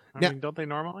 Right. I mean, don't they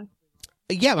normally?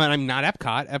 Yeah, but I'm not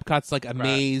Epcot. Epcot's like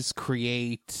Amaze,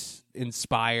 Create,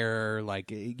 Inspire, like,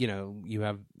 you know, you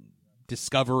have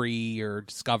Discovery or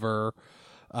Discover.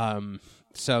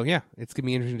 So, yeah, it's going to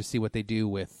be interesting to see what they do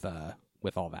with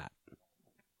all that.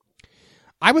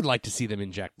 I would like to see them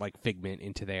inject like Figment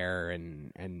into there,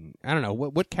 and I don't know,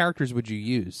 what characters would you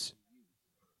use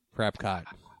for Epcot?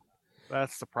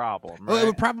 That's the problem, right? Well, it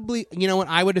would probably, you know what,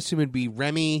 I would assume it'd be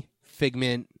Remy,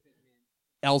 Figment,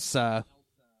 Elsa,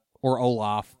 or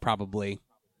Olaf, probably.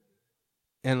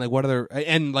 And like what other,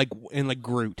 and like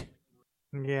Groot.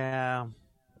 Yeah.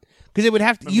 Because it would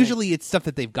have to, usually it's stuff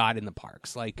that they've got in the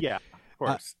parks. Like, yeah.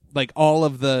 Like all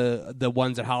of the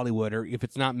ones at Hollywood, or if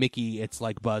it's not Mickey, it's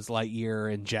like Buzz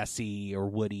Lightyear and Jessie or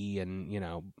Woody, and you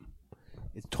know,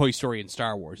 it's Toy Story and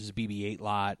Star Wars. It's a BB-8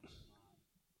 lot,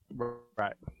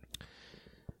 right?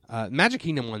 Magic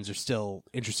Kingdom ones are still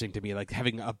interesting to me, like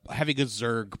having a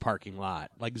Zurg parking lot.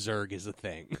 Like Zurg is a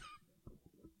thing.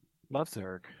 Love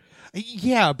Zurg.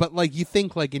 Yeah, but like you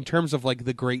think like in terms of like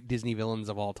the great Disney villains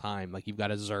of all time, like you've got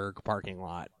a Zurg parking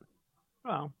lot.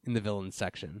 Well, in the villains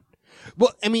section.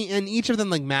 Well, I mean, and each of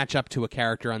them like match up to a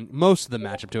character on. Most of them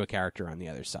match up to a character on the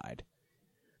other side,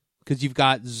 because you've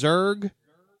got Zurg,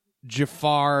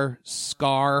 Jafar,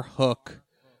 Scar, Hook,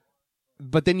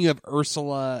 But then you have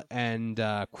Ursula and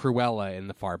Cruella in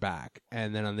the far back.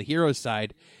 And then on the heroes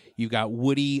side, you've got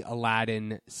Woody,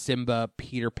 Aladdin, Simba,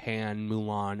 Peter Pan,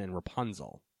 Mulan, and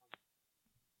Rapunzel.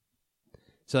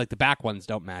 So, like, the back ones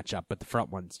don't match up, but the front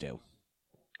ones do.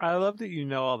 I love that you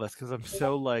know all this because I'm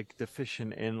so, like,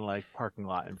 deficient in, like, parking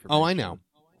lot information. Oh, I know.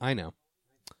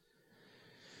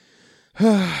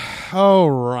 All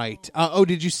right.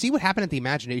 Did you see what happened at the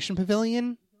Imagination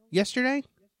Pavilion yesterday?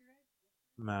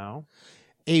 No.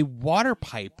 A water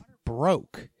pipe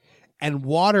broke, and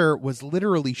water was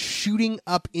literally shooting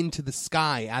up into the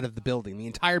sky out of the building. The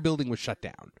entire building was shut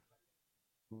down.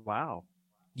 Wow.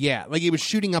 Yeah, like it was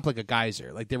shooting up like a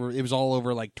geyser. Like it was all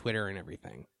over like Twitter and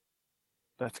everything.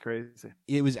 That's crazy.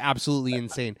 It was absolutely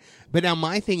insane. But now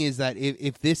my thing is that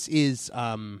if this is,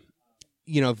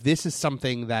 if this is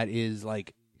something that is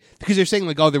like, because they're saying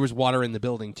like, oh, there was water in the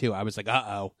building too. I was like,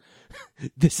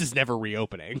 this is never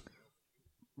reopening.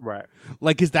 Right.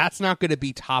 Like, because that's not going to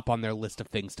be top on their list of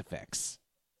things to fix,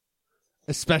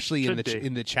 especially in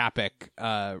the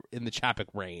Chapek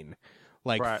reign.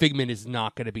 Like, right. Figment is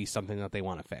not going to be something that they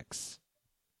want to fix.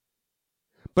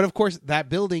 But of course, that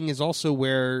building is also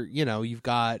where you've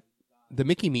got the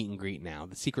Mickey meet and greet now,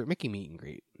 the secret Mickey meet and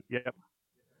greet. Yep.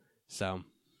 So,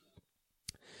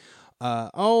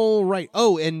 all right.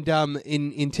 Oh, and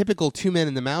in typical Two Men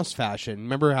and the Mouse fashion,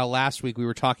 remember how last week we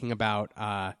were talking about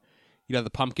the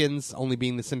pumpkins only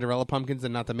being the Cinderella pumpkins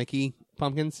and not the Mickey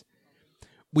pumpkins?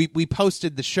 We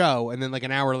posted the show, and then like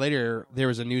an hour later, there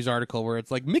was a news article where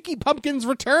it's like, Mickey pumpkins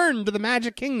return to the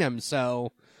Magic Kingdom.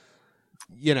 So,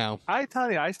 I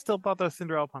tell you, I still thought those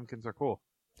Cinderella pumpkins are cool.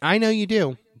 I know you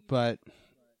do, but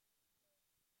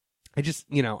I just,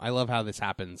 I love how this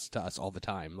happens to us all the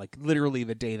time. Like literally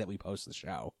the day that we post the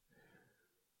show.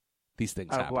 These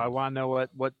things happen. I want to know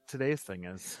what today's thing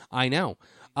is. I know.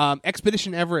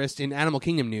 Expedition Everest in Animal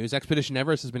Kingdom news. Expedition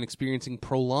Everest has been experiencing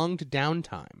prolonged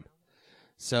downtime.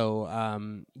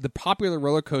 So the popular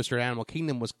roller coaster at Animal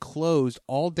Kingdom was closed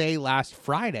all day last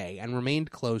Friday and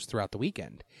remained closed throughout the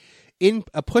weekend. In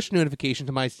a push notification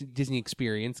to My Disney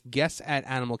Experience, guests at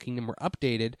Animal Kingdom were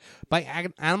updated by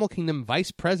Animal Kingdom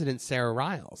Vice President Sarah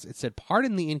Riles. It said,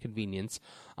 "Pardon the inconvenience.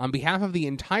 On behalf of the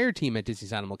entire team at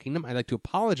Disney's Animal Kingdom, I'd like to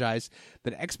apologize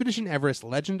that Expedition Everest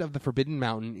Legend of the Forbidden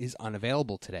Mountain is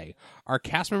unavailable today. Our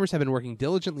cast members have been working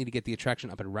diligently to get the attraction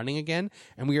up and running again,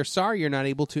 and we are sorry you're not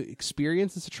able to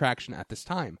experience this attraction at this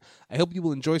time. I hope you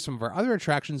will enjoy some of our other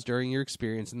attractions during your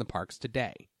experience in the parks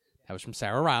today." That was from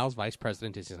Sarah Riles, Vice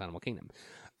President, Disney's Animal Kingdom.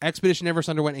 Expedition Everest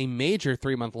underwent a major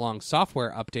 3-month-long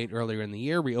software update earlier in the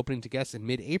year, reopening to guests in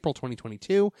mid-April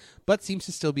 2022, but seems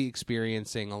to still be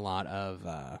experiencing a lot of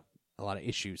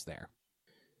issues there.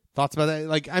 Thoughts about that?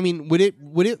 Like, I mean, would it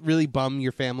really bum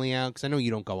your family out? Because I know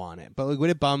you don't go on it, but like, would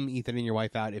it bum Ethan and your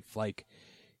wife out if like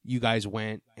you guys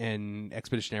went and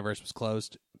Expedition Everest was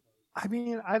closed? I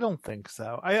mean, I don't think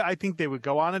so. I think they would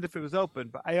go on it if it was open,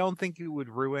 but I don't think it would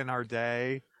ruin our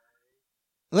day.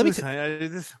 This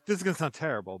is going to sound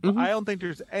terrible, but I don't think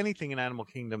there's anything in Animal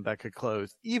Kingdom that could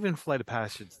close, even Flight of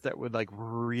Passage, that would like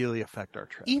really affect our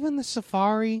trip. Even the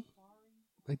safari,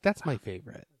 like that's my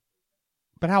favorite.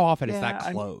 But how often is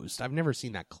that closed? I've never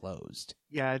seen that closed.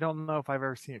 Yeah, I don't know if I've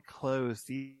ever seen it closed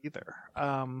either.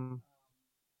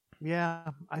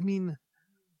 Yeah, I mean,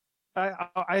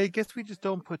 I guess we just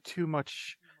don't put too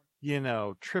much,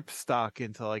 trip stock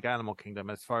into like Animal Kingdom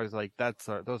as far as like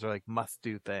those are like must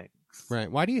do things.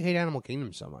 Right. Why do you hate Animal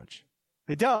Kingdom so much?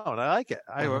 I don't. I like it.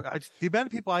 The amount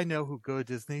of people I know who go to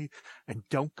Disney and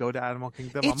don't go to Animal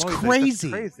Kingdom, it's crazy.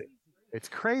 Like, crazy. It's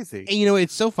crazy. And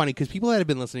it's so funny because people that have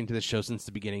been listening to this show since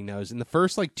the beginning knows in the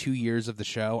first like 2 years of the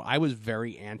show, I was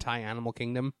very anti-Animal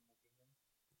Kingdom.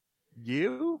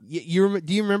 You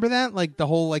do you remember that? Like the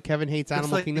whole like Kevin hates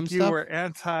Animal Kingdom stuff? You were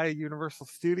anti-Universal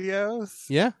Studios.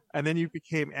 Yeah. And then you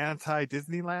became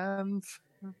anti-Disneyland.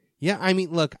 Yeah, I mean,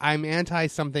 look, I'm anti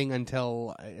something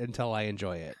until I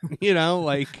enjoy it.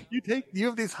 Like you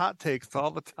have these hot takes all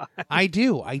the time. I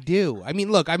do. I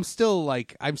mean, look, I'm still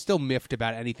miffed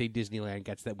about anything Disneyland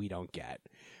gets that we don't get.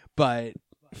 But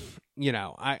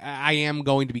I am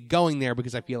going to be going there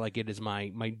because I feel like it is my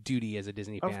duty as a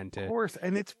Disney fan to. Of course,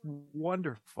 and it's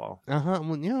wonderful.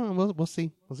 Well, yeah, we'll see.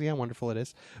 We'll see how wonderful it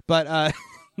is. But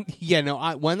when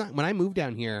I moved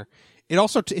down here,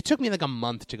 it took me like a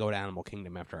month to go to Animal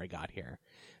Kingdom after I got here.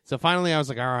 So finally I was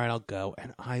like, all right, I'll go.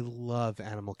 And I love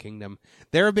Animal Kingdom.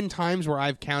 There have been times where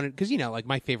I've counted, because, like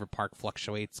my favorite park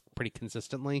fluctuates pretty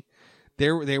consistently.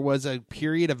 There was a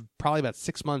period of probably about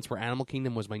 6 months where Animal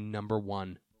Kingdom was my number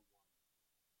one.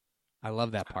 I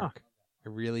love that park. I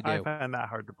really do. I find that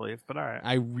hard to believe, but all right.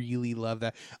 I really love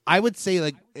that. I would say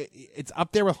like it's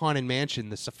up there with Haunted Mansion.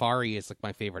 The Safari is like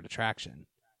my favorite attraction.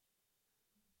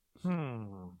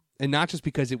 And not just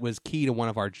because it was key to one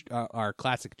of our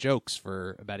classic jokes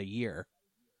for about a year,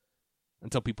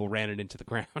 until people ran it into the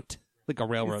ground like a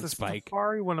railroad spike.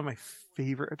 Safari, one of my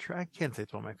favorite attractions. I can't say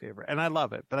it's one of my favorite, and I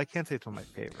love it, but I can't say it's one of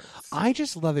my favorites. I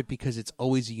just love it because it's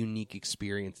always a unique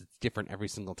experience. It's different every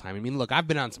single time. I mean, look, I've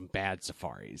been on some bad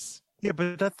safaris. Yeah,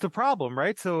 but that's the problem,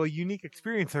 right? So a unique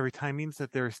experience every time means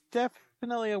that there's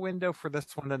definitely a window for this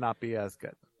one to not be as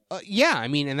good. Yeah, I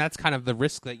mean, and that's kind of the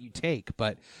risk that you take.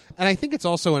 And I think it's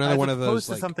also another one of those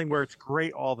like something where it's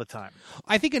great all the time.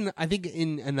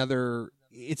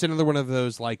 It's another one of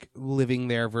those like living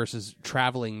there versus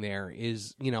traveling there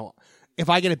is, you know, if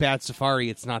I get a bad safari,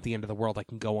 it's not the end of the world. I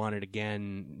can go on it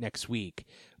again next week.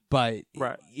 But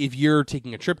if you're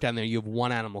taking a trip down there, you have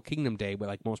one Animal Kingdom day, but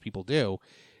like most people do.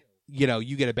 You know,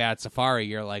 you get a bad safari,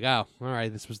 you're like, oh, all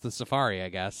right, this was the safari, I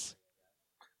guess.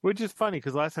 Which is funny,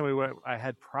 because last time we went, I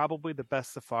had probably the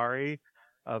best safari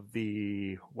of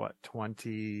the,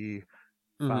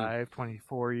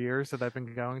 24 years that I've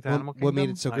been going to Animal Kingdom. What made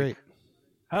it so great?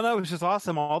 I don't know, it was just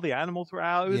awesome. All the animals were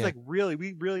out. It was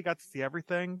we really got to see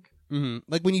everything. Mm-hmm.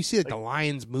 Like when you see the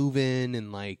lions moving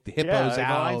and like the hippos out. The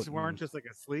lions weren't just like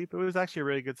asleep. It was actually a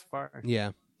really good safari.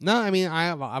 Yeah. No, I mean,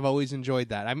 I've always enjoyed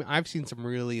that. I mean, I've seen some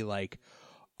really like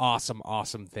awesome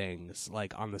things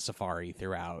like on the safari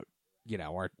throughout, you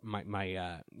know,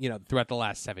 throughout the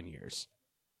last 7 years.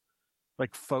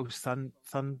 Like faux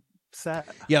sunset.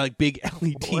 Yeah, like big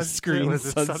LED screen. Was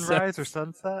it sunrise or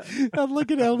sunset? I'm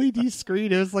looking at LED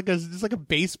screen. It was like a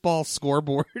baseball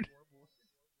scoreboard.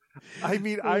 I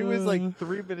mean, I was like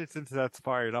 3 minutes into that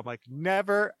safari, and I'm like,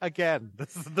 never again.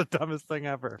 This is the dumbest thing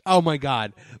ever. Oh my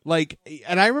god! Like,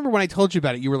 and I remember when I told you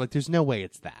about it, you were like, "There's no way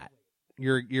it's that.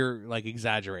 You're like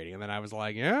exaggerating." And then I was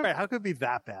like, "Yeah, right, how could it be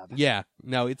that bad?" Yeah,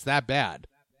 no, it's that bad.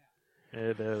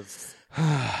 It is.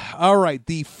 All right,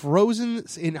 the Frozen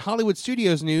in Hollywood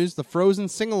Studios news. The Frozen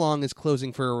sing-along is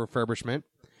closing for a refurbishment.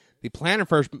 The planned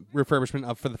refurbishment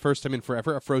of For the First Time in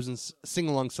Forever, a Frozen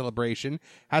sing-along celebration,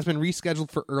 has been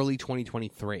rescheduled for early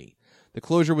 2023. The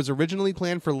closure was originally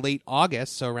planned for late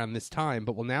August, so around this time,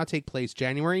 but will now take place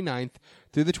January 9th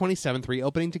through the 27th,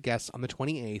 reopening to guests on the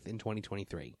 28th in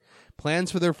 2023.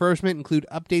 Plans for the refurbishment include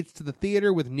updates to the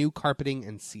theater with new carpeting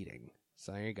and seating.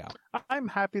 So there you go. I'm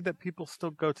happy that people still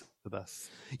go to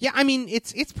this. Yeah, I mean,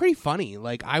 it's pretty funny.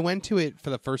 Like, I went to it for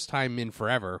the first time in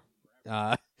forever.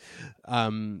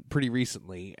 Pretty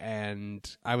recently,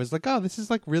 and I was like, oh, this is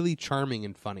like really charming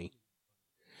and funny.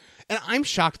 And I'm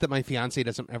shocked that my fiance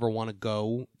doesn't ever want to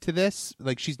go to this.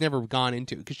 Like, she's never gone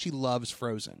into it because she loves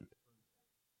Frozen.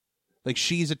 Like,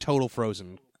 she's a total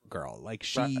Frozen girl. Like,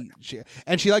 she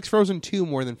likes Frozen 2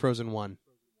 more than Frozen 1.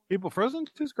 Frozen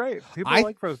 2 is great. People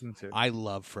like Frozen 2. I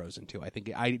love Frozen 2.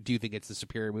 I do think it's the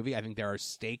superior movie. I think there are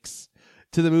stakes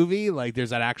to the movie. Like, there's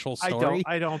that actual story.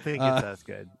 I don't think it's as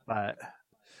good, but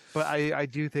I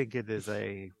do think it is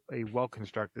a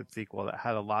well-constructed sequel that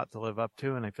had a lot to live up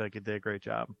to, and I feel like it did a great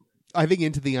job. I think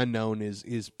Into the Unknown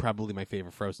is probably my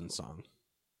favorite Frozen song.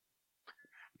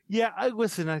 Yeah, I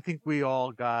think we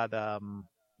all got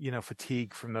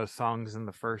fatigue from those songs in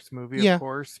the first movie, of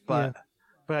course, but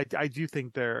I do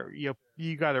think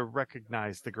you got to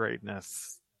recognize the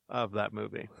greatness of that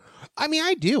movie. I mean,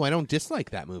 I do. I don't dislike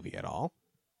that movie at all.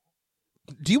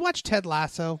 Do you watch Ted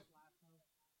Lasso?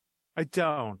 I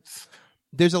don't.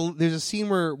 There's a scene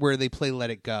where they play Let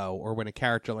It Go, or when a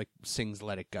character like sings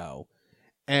Let It Go,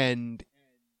 and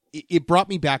it brought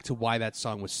me back to why that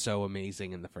song was so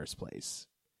amazing in the first place.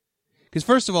 Because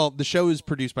first of all, the show is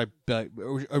produced by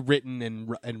written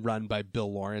and run by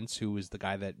Bill Lawrence, who is the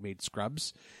guy that made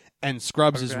Scrubs, and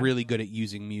Scrubs is really good at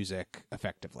using music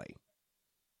effectively.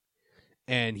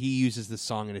 And he uses this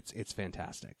song, and it's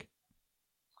fantastic.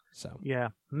 So yeah,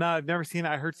 no, I've never seen it.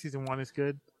 I heard season 1 is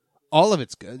good. All of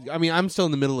it's good. I mean, I'm still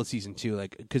in the middle of season 2,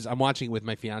 like, because I'm watching it with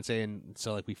my fiance, and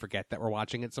so like we forget that we're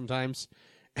watching it sometimes,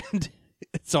 and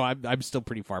so I'm still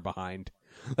pretty far behind.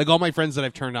 Like, all my friends that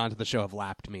I've turned on to the show have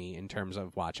lapped me in terms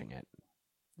of watching it.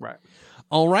 Right.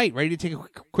 All right, ready to take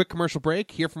a quick commercial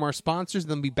break, hear from our sponsors,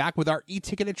 and then be back with our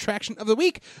e-ticket attraction of the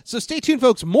week. So stay tuned,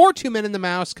 folks. More Two Men and the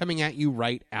Mouse coming at you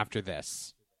right after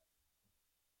this.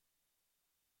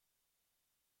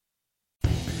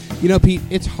 You know, Pete,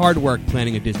 it's hard work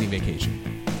planning a Disney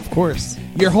vacation. Of course.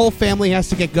 Your whole family has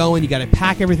to get going. You got to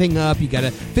pack everything up. You got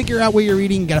to figure out where you're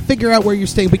eating. You got to figure out where you're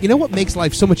staying. But you know what makes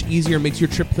life so much easier, makes your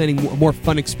trip planning a more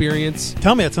fun experience?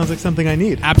 Tell me, it sounds like something I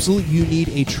need. Absolutely, you need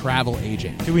a travel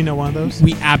agent. Do we know one of those?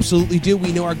 We absolutely do.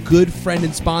 We know our good friend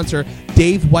and sponsor,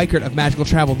 Dave Weichert of Magical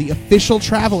Travel, the official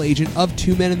travel agent of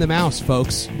Two Men and the Mouse,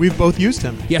 folks. We've both used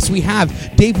him. Yes, we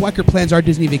have. Dave Weichert plans our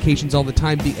Disney vacations all the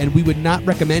time, and we would not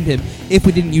recommend him if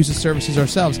we didn't use his services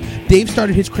ourselves. Dave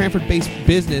started his Cranford-based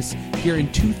business here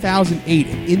in 2008,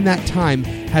 and in that time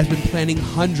has been planning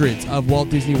hundreds of Walt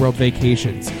Disney World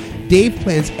vacations. Dave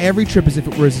plans every trip as if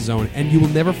it was his own, and you will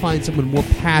never find someone more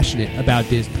passionate about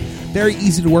Disney. Very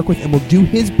easy to work with, and will do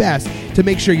his best to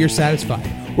make sure you're satisfied.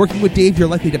 Working with Dave, you're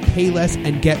likely to pay less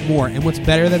and get more. And what's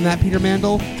better than that, Peter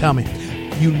Mandel? Tell me.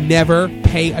 You never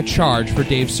pay a charge for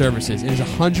Dave's services. It is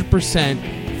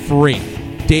 100% free.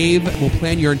 Dave will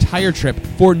plan your entire trip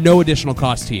for no additional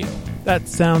cost to you. That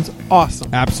sounds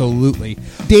awesome. Absolutely.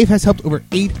 Dave has helped over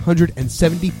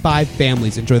 875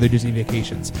 families enjoy their Disney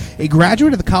vacations. A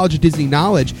graduate of the College of Disney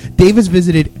Knowledge, Dave has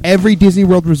visited every Disney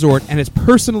World resort and has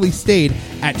personally stayed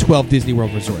at 12 Disney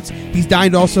World resorts. He's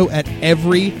dined also at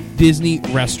every Disney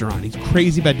restaurant. He's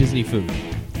crazy about Disney food.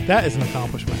 That is an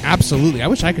accomplishment. Absolutely. I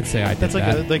wish I could say I did that.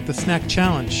 That's like the snack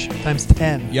challenge times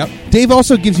 10. Yep. Dave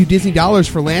also gives you Disney dollars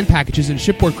for land packages and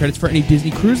shipboard credits for any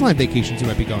Disney Cruise Line vacations you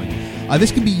might be going.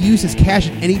 This can be used as cash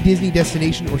at any Disney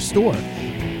destination or store.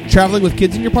 Traveling with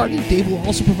kids in your party, Dave will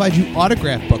also provide you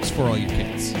autograph books for all your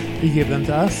kids. He gave them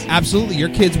to us? Absolutely. Your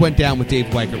kids went down with Dave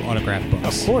Weichert autograph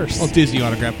books. Of course. Well, Disney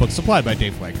autograph books supplied by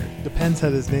Dave Weichert. Depends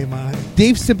had his name on it.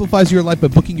 Dave simplifies your life by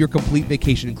booking your complete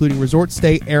vacation, including resort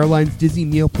stay, airlines, Disney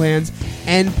meal plans,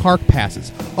 and park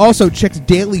passes. Also, checks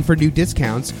daily for new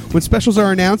discounts. When specials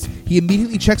are announced, he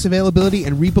immediately checks availability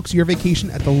and rebooks your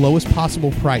vacation at the lowest possible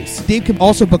price. Dave can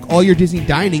also book all your Disney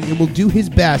dining and will do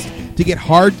his best to get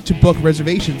hard-to-book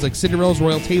reservations like Cinderella's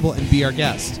Royal Table and Be Our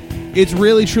Guest. It's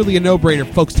really, truly a no-brainer,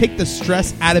 folks. Take the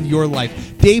stress out of your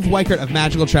life. Dave Weichert of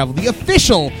Magical Travel, the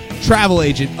official travel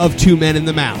agent of Two Men and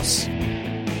the Mouse.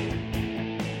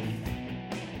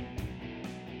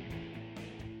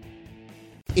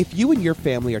 If you and your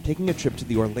family are taking a trip to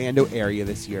the Orlando area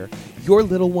this year, your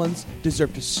little ones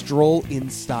deserve to stroll in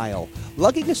style.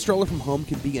 Lugging a stroller from home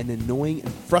can be an annoying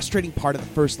and frustrating part of the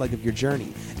first leg of your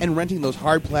journey, and renting those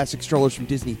hard plastic strollers from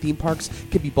Disney theme parks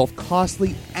can be both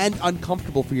costly and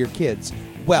uncomfortable for your kids.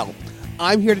 Well,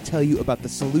 I'm here to tell you about the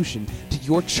solution to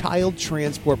your child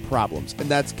transport problems, and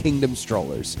that's Kingdom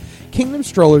Strollers. Kingdom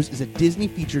Strollers is a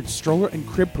Disney-featured stroller and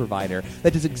crib provider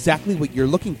that does exactly what you're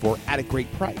looking for at a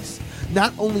great price.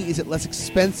 Not only is it less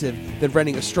expensive than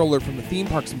renting a stroller from the theme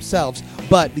parks themselves,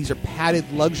 but these are padded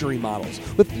luxury models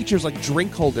with features like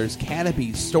drink holders,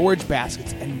 canopies, storage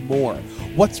baskets, and more.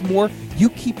 What's more, you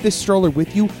keep this stroller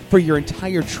with you for your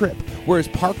entire trip, whereas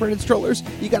park-rented strollers,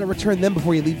 you got to return them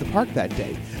before you leave the park that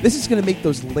day. This is going to make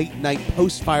those late-night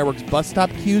post-fireworks bus stop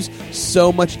queues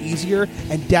so much easier,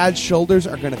 and Dad's shoulders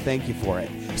are going to thank you for it.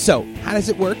 So, how does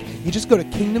it work? You just go to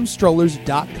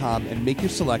kingdomstrollers.com and make your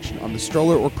selection on the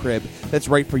stroller or crib that's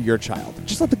right for your child.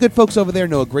 Just let the good folks over there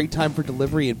know a great time for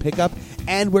delivery and pickup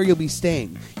and where you'll be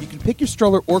staying. You can pick your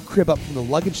stroller or crib up from the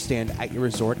luggage stand at your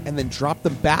resort and then drop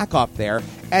them back off there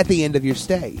at the end of your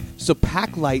stay. So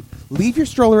pack light, leave your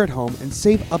stroller at home, and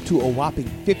save up to a whopping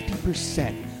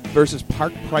 50% versus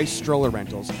park price stroller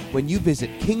rentals when you visit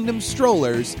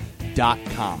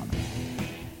kingdomstrollers.com.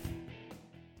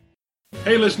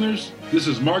 Hey listeners, this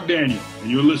is Mark Daniel, and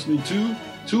you're listening to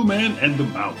Two Men and the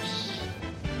Mouse.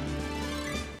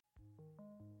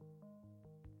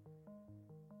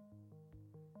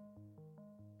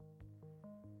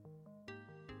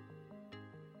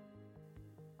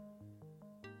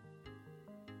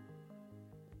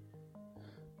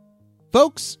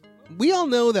 Folks, we all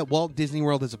know that Walt Disney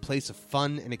World is a place of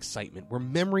fun and excitement where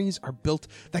memories are built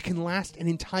that can last an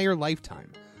entire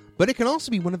lifetime. But it can also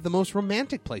be one of the most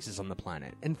romantic places on the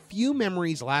planet, and few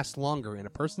memories last longer in a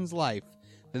person's life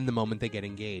than the moment they get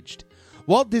engaged.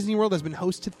 Walt Disney World has been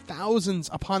host to thousands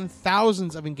upon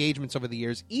thousands of engagements over the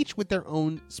years, each with their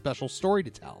own special story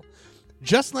to tell.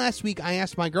 Just last week, I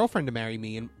asked my girlfriend to marry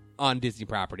me on Disney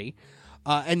property,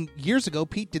 and years ago,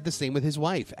 Pete did the same with his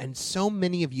wife, and so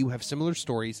many of you have similar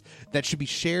stories that should be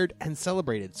shared and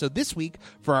celebrated. So this week,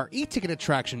 for our e-ticket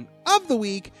attraction of the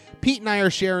week, Pete and I are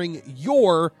sharing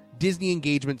your Disney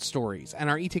engagement stories, and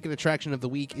our e-ticket attraction of the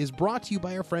week is brought to you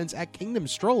by our friends at Kingdom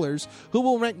Strollers, who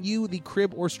will rent you the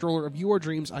crib or stroller of your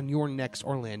dreams on your next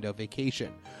Orlando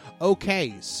vacation.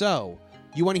 Okay, so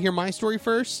you want to hear my story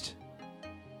first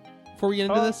before we get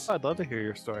into this? I'd love to hear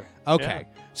your story. Okay,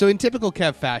 so in typical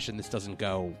Kev fashion, this doesn't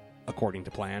go according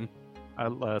to plan.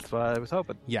 That's what I was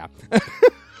hoping. Yeah.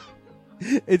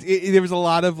 There was a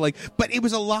lot of but it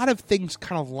was a lot of things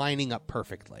kind of lining up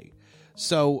perfectly.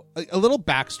 So a little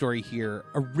backstory here.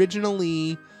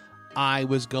 Originally, I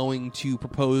was going to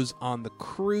propose on the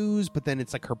cruise, but then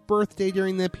it's like her birthday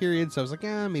during that period, so I was like,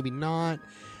 maybe not.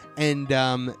 And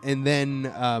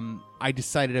then I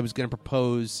decided I was going to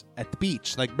propose at the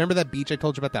beach. Like, remember that beach I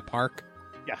told you about, that park?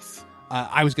 Yes.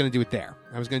 I was going to do it there.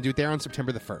 I was going to do it there on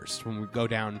September the 1st when we go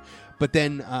down. But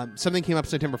then something came up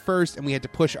September 1st, and we had to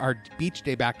push our beach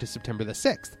day back to September the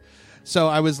 6th. So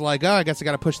I was like, I guess I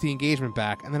got to push the engagement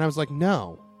back. And then I was like,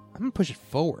 no, I'm going to push it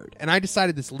forward. And I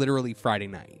decided this literally Friday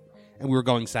night, and we were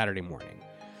going Saturday morning.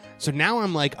 So now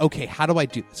I'm like, okay, how do I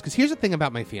do this? Because here's the thing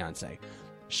about my fiance.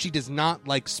 She does not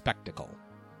like spectacle.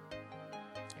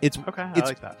 I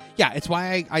like that. Yeah, it's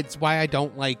why I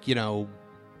don't like,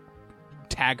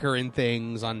 tag her in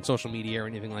things on social media or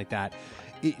anything like that.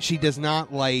 She does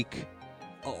not like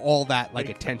all that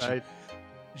attention.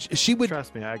 She would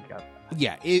trust me. I got that.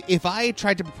 Yeah, if I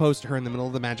tried to propose to her in the middle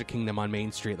of the Magic Kingdom on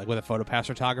Main Street, like with a PhotoPass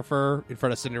photographer in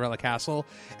front of Cinderella Castle,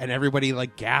 and everybody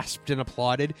gasped and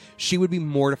applauded, she would be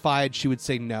mortified. She would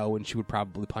say no, and she would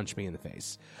probably punch me in the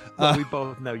face. Well, we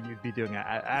both know you'd be doing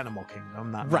Animal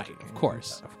Kingdom, not right. Magic Kingdom,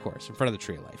 of course, in front of the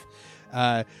Tree of Life.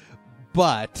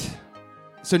 But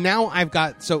so now I've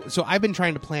got so I've been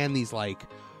trying to plan these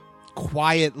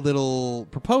quiet little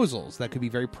proposals that could be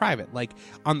very private. Like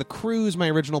on the cruise, my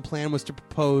original plan was to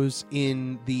propose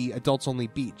in the adults only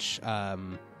beach,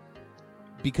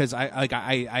 because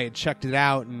I had checked it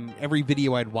out, and every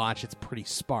video I'd watch, it's pretty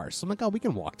sparse. So I'm like, we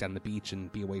can walk down the beach and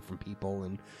be away from people,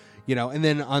 and and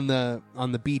then on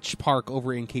the beach park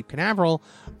over in Cape Canaveral,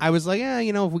 I was like,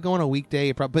 if we go on a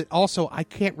weekday, but also I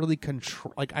can't really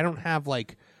control. I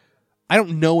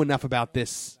don't know enough about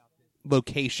this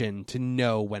location to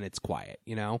know when it's quiet,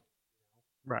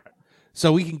 Right.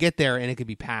 So we can get there and it could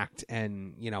be packed,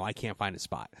 and I can't find a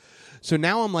spot. So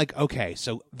now I'm like, okay,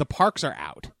 so the parks are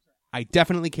out. I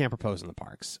definitely can't propose in the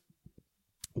parks.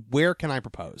 Where can I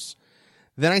propose?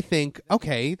 Then I think,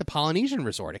 okay, the Polynesian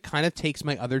Resort. It kind of takes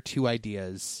my other two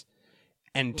ideas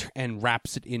and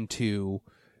wraps it into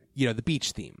the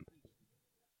beach theme.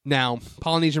 Now,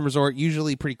 Polynesian Resort,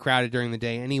 usually pretty crowded during the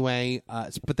day anyway,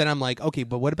 but then I'm like, okay,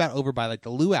 but what about over by the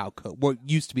Luau Cove, what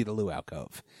used to be the Luau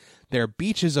Cove? There are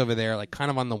beaches over there, kind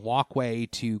of on the walkway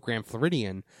to Grand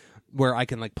Floridian, where I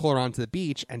can pull her onto the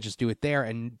beach and just do it there,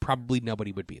 and probably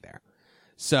nobody would be there.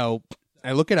 So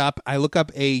I look it up. I look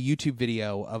up a YouTube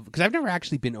video because I've never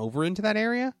actually been over into that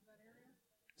area.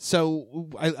 So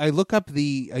I look up a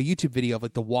YouTube video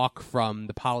of the walk from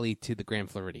the Poly to the Grand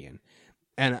Floridian.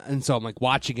 And so I'm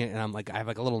watching it, and I'm I have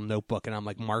a little notebook, and I'm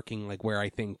marking where I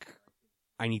think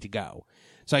I need to go.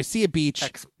 So I see a beach.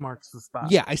 X marks the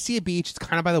spot. Yeah, I see a beach. It's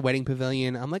kind of by the wedding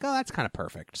pavilion. I'm like, that's kind of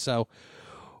perfect. So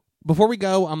before we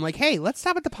go, I'm like, hey, let's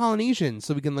stop at the Polynesian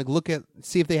so we can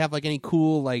see if they have any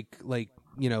cool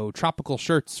tropical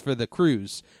shirts for the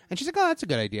cruise. And she's like, oh, that's a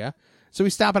good idea. So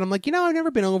we stop, and I'm like, I've never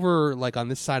been over on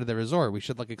this side of the resort. We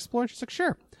should explore. And she's like,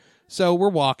 sure. So we're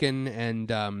walking,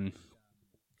 and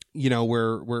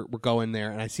we're going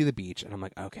there, and I see the beach, and I'm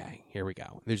like, okay, here we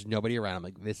go. There's nobody around. I'm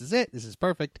like, this is it. This is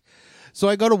perfect. So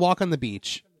I go to walk on the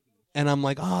beach, and I'm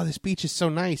like, oh, this beach is so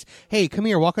nice. Hey, come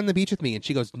here, walk on the beach with me. And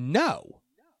she goes, no.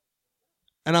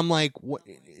 And I'm like, what?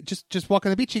 Just walk on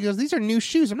the beach. She goes, these are new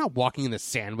shoes. I'm not walking in the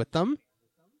sand with them.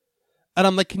 And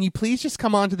I'm like, can you please just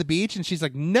come onto the beach? And she's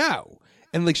like, no.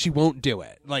 And she won't do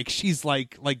it. She's fully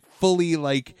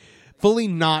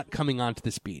not coming onto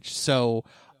this beach. So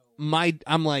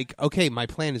I'm like, okay, my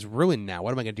plan is ruined now.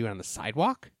 What am I going to do on the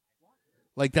sidewalk?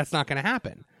 That's not going to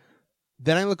happen.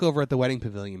 Then I look over at the wedding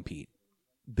pavilion, Pete.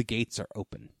 The gates are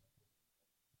open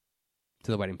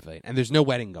to the wedding pavilion, and there's no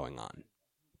wedding going on.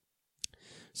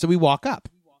 So we walk up,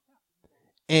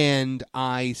 and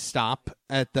I stop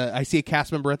I see a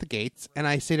cast member at the gates, and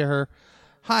I say to her,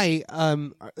 hi,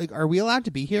 are we allowed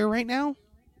to be here right now?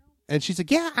 And she's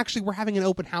like, yeah, actually, we're having an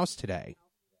open house today.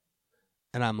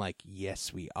 And I'm like,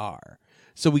 yes, we are.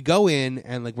 So we go in,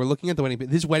 and we're looking at the wedding.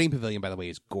 This wedding pavilion, by the way,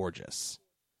 is gorgeous.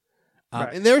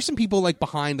 Right. And there are some people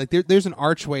behind, there's an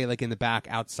archway in the back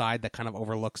outside that kind of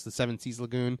overlooks the Seven Seas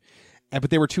Lagoon. But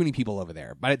there were too many people over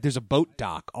there. But there's a boat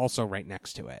dock also right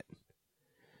next to it.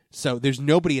 So there's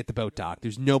nobody at the boat dock.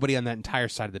 There's nobody on that entire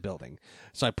side of the building.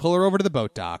 So I pull her over to the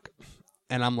boat dock,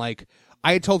 and I'm like,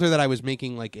 I had told her that I was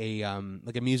making like a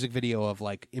music video of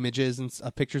like images and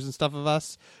pictures and stuff of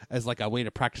us as like a way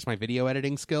to practice my video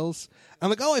editing skills. I'm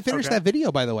like, oh, I finished that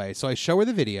video, by the way. So I show her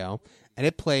the video and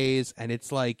it plays and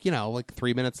it's like, like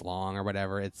 3 minutes long or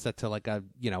whatever. It's set to like a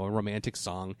romantic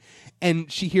song.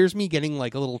 And she hears me getting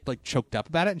like a little like choked up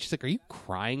about it. And she's like, are you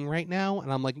crying right now?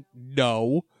 And I'm like,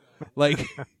 no. Like,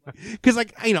 because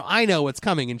like I know what's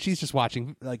coming, and she's just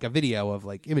watching like a video of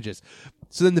like images.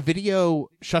 So then the video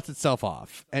shuts itself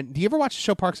off. And do you ever watch the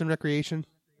show Parks and Recreation?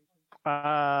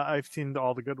 I've seen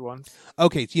all the good ones.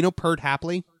 Okay, so you know Perd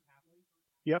Hapley?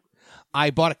 Yep.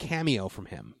 I bought a cameo from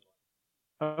him.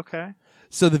 Okay.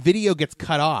 So the video gets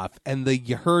cut off, and the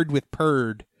 "You Heard with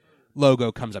Perd"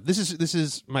 logo comes up. This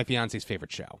is my fiance's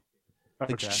favorite show.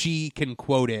 Like she can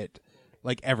quote it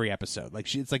like every episode.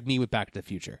 Like it's like me with Back to the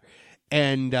Future.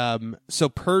 And so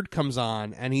Perd comes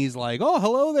on and he's like, oh,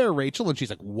 hello there, Rachel. And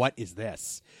she's like, what is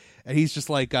this? And he's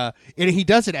just like, and he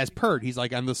does it as Perd. He's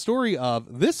like, and the story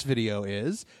of this video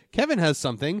is Kevin has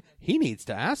something he needs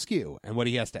to ask you. And what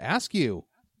he has to ask you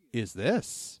is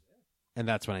this. And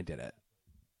that's when I did it.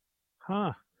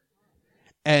 Huh.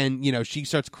 And, she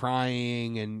starts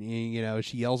crying and,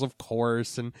 she yells, of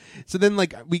course. And so then,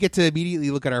 like, we get to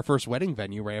immediately look at our first wedding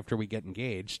venue right after we get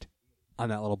engaged on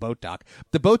that little boat dock.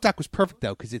 The boat dock was perfect,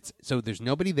 though, because there's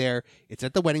nobody there. It's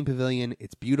at the wedding pavilion.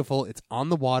 It's beautiful. It's on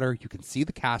the water. You can see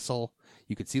the castle.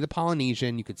 You can see the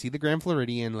Polynesian. You can see the Grand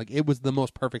Floridian. Like, it was the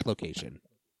most perfect location.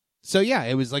 So, yeah,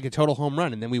 it was like a total home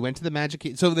run. And then we went to the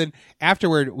Magic. So then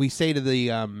afterward, we say to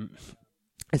the,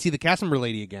 I see the cast member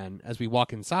lady again as we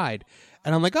walk inside.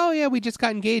 And I'm like, oh, yeah, we just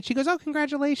got engaged. She goes, oh,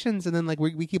 congratulations. And then, like,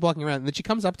 we keep walking around. And then she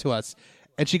comes up to us,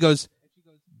 and she goes,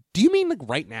 do you mean, like,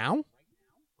 right now?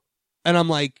 And I'm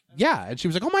like, yeah. And she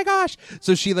was like, oh, my gosh.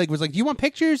 So she, like, was like, do you want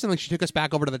pictures? And, like, she took us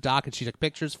back over to the dock, and she took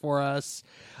pictures for us.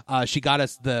 She got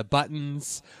us the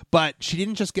buttons. But she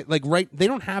didn't just get, like, they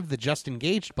don't have the just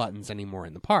engaged buttons anymore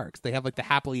in the parks. They have, like, the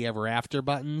happily ever after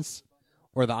buttons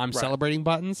or the I'm celebrating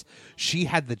buttons. She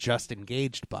had the just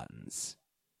engaged buttons.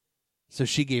 So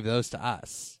she gave those to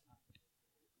us.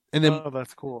 And then, oh,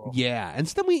 that's cool. Yeah. And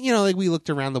so then we looked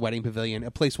around the wedding pavilion,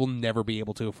 a place we'll never be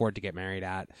able to afford to get married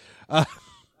at.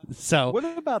 So what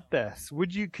about this?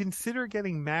 Would you consider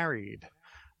getting married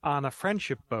on a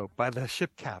friendship boat by the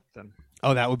ship captain?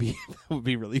 Oh, that would be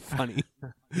really funny.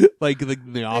 Like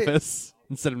the Office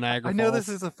instead of Niagara Falls. I know this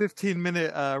is a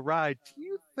 15-minute ride. Do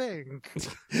you think?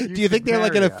 Do you think they're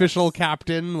like an official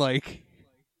captain? Like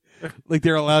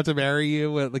they're allowed to marry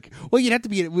you? Like, well, you'd have to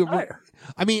be.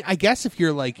 I mean, I guess if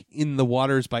you're like in the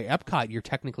waters by Epcot, you're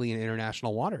technically in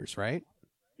international waters, right?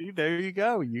 There you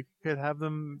go. You could have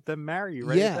them marry you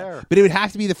right there. But it would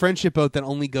have to be the friendship boat that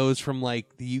only goes from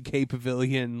like the UK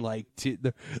pavilion, like to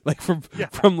the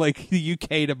from like the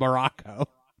UK to Morocco.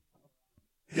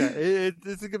 Yeah,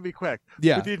 this is gonna be quick.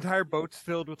 Yeah, but the entire boat's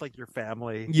filled with like your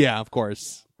family. Yeah, of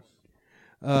course.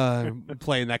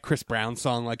 Playing that Chris Brown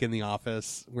song like in The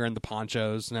Office, wearing the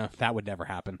ponchos. No, that would never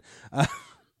happen.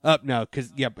 No,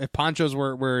 because if ponchos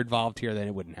were involved here, then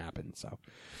it wouldn't happen. So.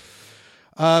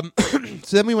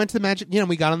 So then we went to the Magic,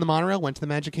 we got on the monorail, went to the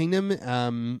Magic Kingdom,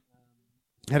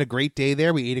 had a great day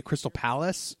there. We ate at Crystal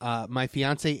Palace. My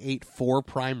fiance ate 4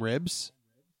 prime ribs.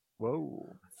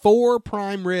 Whoa. 4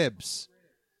 prime ribs.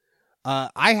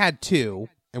 I had 2,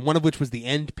 and one of which was the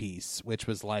end piece, which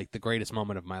was like the greatest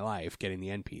moment of my life, getting the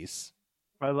end piece.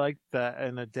 I like that.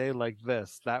 In a day like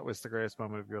this, that was the greatest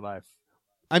moment of your life.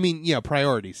 I mean,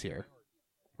 priorities here.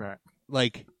 Right.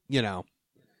 Like,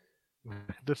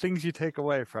 the things you take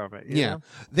away from it. You know?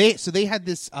 They had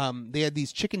this they had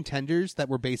these chicken tenders that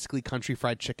were basically country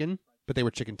fried chicken, but they were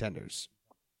chicken tenders.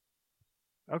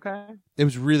 Okay. It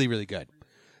was really, really good.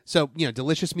 So,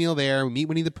 delicious meal there. We meet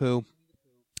Winnie the Pooh.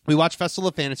 We watched Festival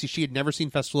of Fantasy. She had never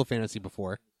seen Festival of Fantasy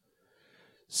before.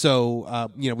 So,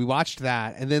 we watched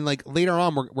that. And then like later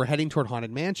on we're heading toward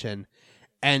Haunted Mansion.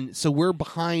 And so we're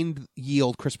behind Ye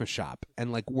Olde Christmas Shop,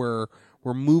 and like we're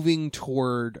moving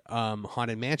toward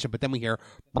Haunted Mansion, but then we hear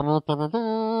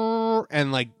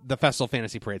and like the Festival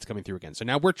Fantasy Parade's coming through again. So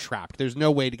now we're trapped. There's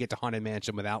no way to get to Haunted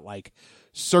Mansion without like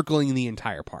circling the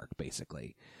entire park,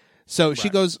 basically. So she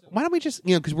goes, why don't we just,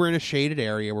 because we're in a shaded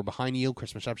area, we're behind Ye Olde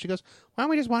Christmas Shop. She goes, why don't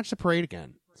we just watch the parade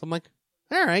again? So I'm like,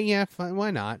 all right, yeah, fine,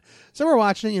 why not? So we're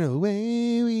watching,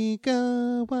 away we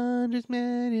go, wonders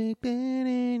magic.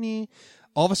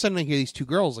 All of a sudden, I hear these 2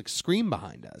 girls like scream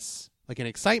behind us, like in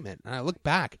excitement. And I look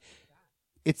back,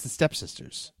 it's the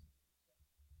stepsisters.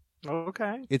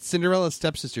 Okay. It's Cinderella's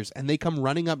stepsisters, and they come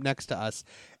running up next to us,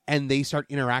 and they start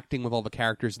interacting with all the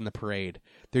characters in the parade.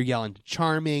 They're yelling to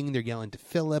Charming, they're yelling to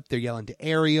Philip, they're yelling to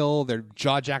Ariel, they're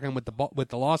jaw-jacking with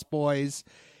the Lost Boys.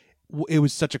 it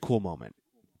was such a cool moment.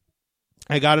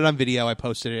 I got it on video. I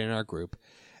posted it in our group.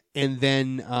 And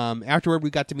then afterward, we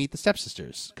got to meet the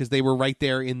stepsisters because they were right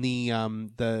there in the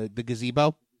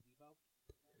gazebo.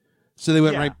 So they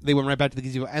went right back to the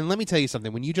gazebo. And let me tell you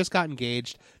something: when you just got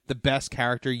engaged, the best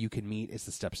character you can meet is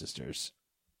the stepsisters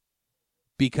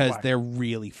because they're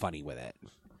really funny with it.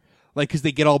 Like, because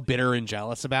they get all bitter and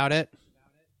jealous about it.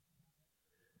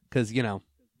 Because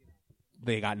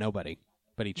they got nobody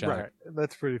but each other. Right,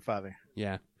 that's pretty funny.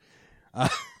 Yeah.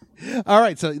 All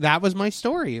right, so that was my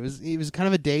story. It was kind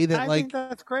of a day that I think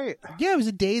that's great. Yeah, it was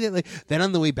a day that then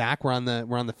on the way back we're on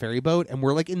the ferry boat and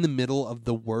we're in the middle of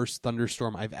the worst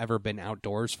thunderstorm I've ever been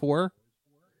outdoors for.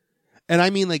 And I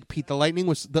mean, Pete, the lightning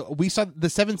we saw the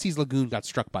Seven Seas Lagoon got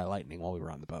struck by lightning while we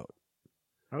were on the boat.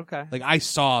 Okay.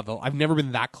 I've never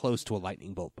been that close to a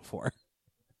lightning bolt before.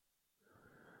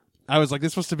 I was like,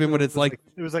 this must have been what it's like.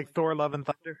 It was like Thor: Love and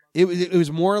Thunder. It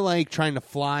was more like trying to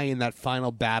fly in that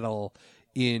final battle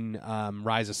in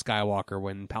Rise of Skywalker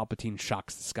when Palpatine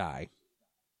shocks the sky.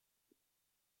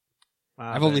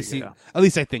 I've only seen, at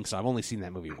least I think so. I've only seen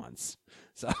that movie once.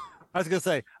 So I was gonna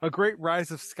say a great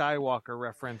Rise of Skywalker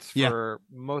reference for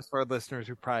most of our listeners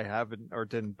who probably haven't or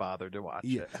didn't bother to watch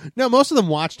it. No, most of them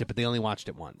watched it, but they only watched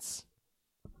it once.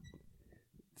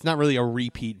 It's not really a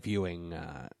repeat viewing,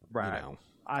 right?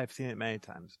 I've seen it many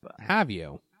times, but have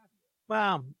you?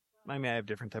 Well, I mean, I have a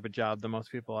different type of job than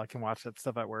most people. I can watch that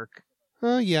stuff at work.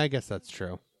 Yeah, I guess that's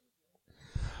true.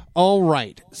 All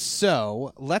right,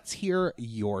 so let's hear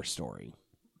your story.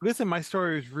 Listen, my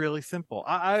story is really simple.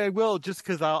 I will, just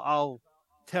because I'll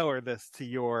tailor this to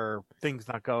your things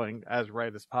not going as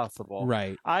right as possible.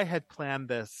 Right. I had planned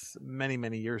this many,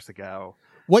 many years ago.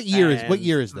 What year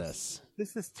is this?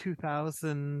 This is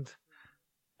 2001.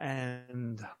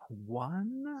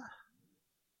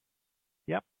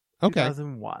 Yep. Okay.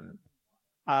 2001.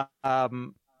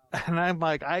 And I'm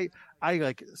like, I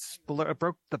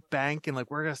broke the bank and we're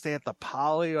going to stay at the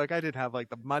Poly. I didn't have the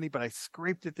money, but I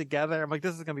scraped it together. I'm like,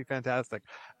 this is going to be fantastic.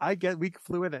 We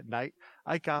flew in at night.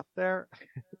 I got there.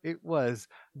 It was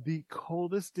the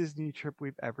coldest Disney trip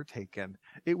we've ever taken.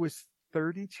 It was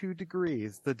 32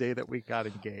 degrees the day that we got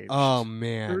engaged. Oh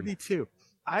man. 32.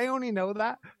 I only know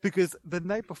that because the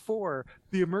night before,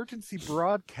 the emergency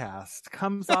broadcast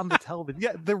comes on the television.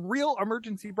 Yeah, the real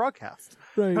emergency broadcast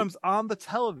comes on the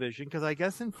television because I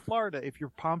guess in Florida, if your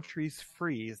palm trees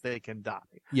freeze, they can die.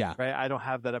 Yeah. Right? I don't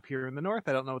have that up here in the north.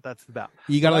 I don't know what that's about.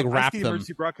 You got to wrap them. The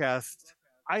emergency broadcast,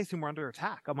 I assume we're under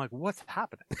attack. I'm like, what's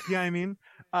happening? You know what I mean?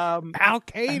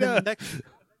 Al-Qaeda.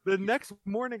 The next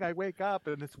morning I wake up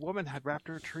and this woman had wrapped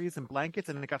her trees in blankets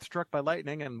and it got struck by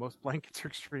lightning, and most blankets are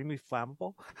extremely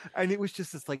flammable. And it was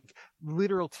just this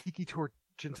literal tiki torch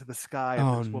into the sky.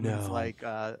 And this woman's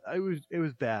it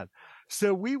was bad.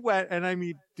 So we went, and I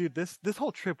mean, dude, this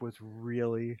whole trip was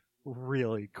really,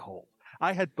 really cold.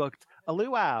 I had booked a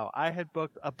luau. I had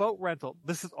booked a boat rental.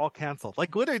 This is all canceled.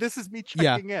 Literally, this is me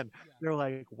checking in. They're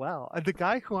like, well, and the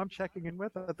guy who I'm checking in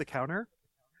with at the counter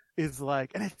is and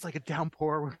it's a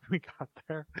downpour when we got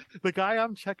there. The guy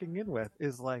I'm checking in with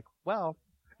is well,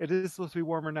 it is supposed to be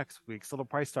warmer next week, so it'll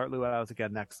probably start luau's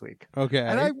again next week. Okay.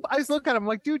 And I was looking at him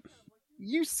dude,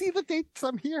 you see the dates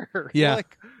I'm here. Yeah.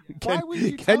 Why would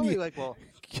you tell me well,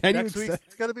 next week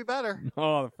it's gonna be better?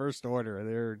 Oh, the first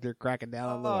order. They're cracking down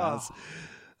on luau's.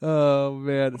 Oh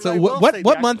man. So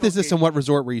what month is this and what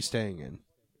resort were you staying in?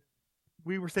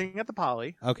 We were staying at the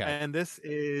Poly. Okay. And this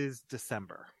is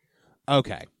December.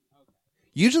 Okay.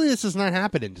 Usually this does not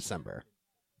happen in December.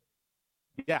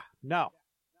 Yeah, no.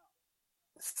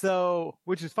 So,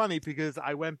 which is funny because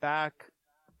I went back,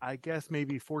 I guess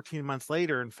maybe 14 months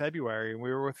later in February, and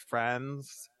we were with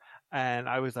friends, and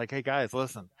I was like, hey guys,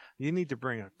 listen, you need to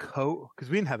bring a coat, because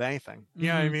we didn't have anything. You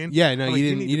know what I mean? Yeah, no,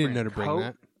 you didn't know to bring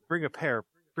that. Bring a pair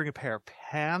of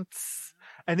pants.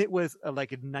 And it was a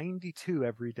 92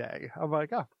 every day. I'm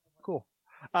like, oh, cool.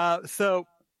 So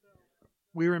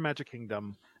we were in Magic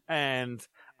Kingdom. And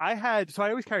I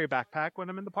always carry a backpack when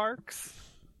I'm in the parks.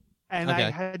 And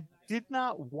I did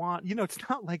not want, it's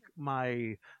not like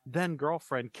my then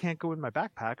girlfriend can't go in my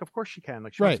backpack. Of course she can.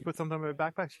 She wants to put something in my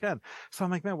backpack, she can. So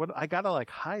I'm like, man, I gotta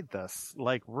hide this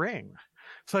ring.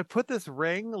 So I put this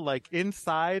ring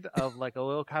inside of a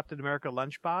little Captain America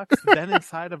lunchbox, then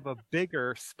inside of a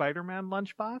bigger Spider-Man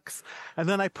lunchbox. And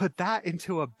then I put that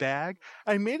into a bag.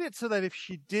 I made it so that if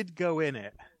she did go in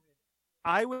it,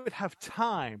 I would have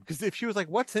time, because if she was like,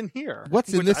 what's in here?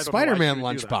 What's in this Spider-Man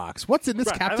lunchbox? What's in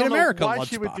this Captain America lunchbox? I don't know why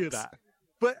she would do that.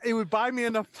 But it would buy me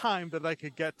enough time that I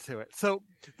could get to it. So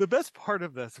the best part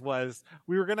of this was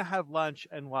we were going to have lunch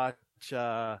and watch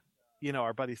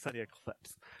our buddy Sunny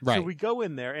Eclipse. Right. So we go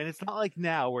in there, and it's not like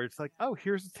now where it's like, oh,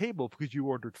 here's a table because you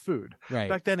ordered food. Right.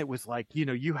 Back then it was like,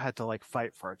 you had to like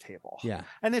fight for a table. Yeah.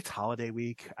 And it's holiday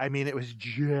week. I mean, it was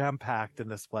jam-packed in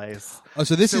this place. Oh,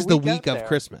 so this is the we get week of there.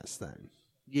 Christmas then.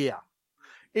 Yeah.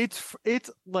 It's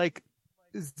like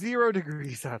 0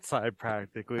 degrees outside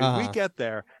practically. Uh-huh. We get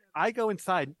there. I go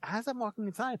inside. As I'm walking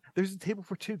inside, there's a table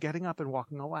for 2 getting up and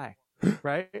walking away.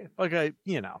 Right? Like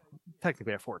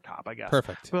technically a 4-top, I guess.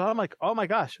 Perfect. But I'm like, oh my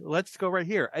gosh, let's go right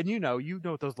here. And you know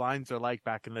what those lines are like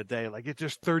back in the day. Like it's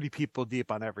just 30 people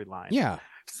deep on every line. Yeah.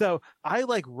 So I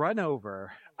like run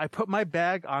over. I put my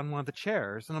bag on one of the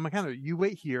chairs, and I'm like, Heather, you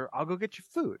wait here. I'll go get you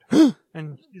food.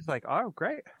 And she's like, oh,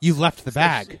 great. You left the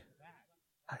bag.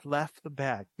 I left the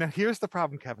bag. Now here's the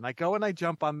problem, Kevin. I go and I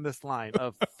jump on this line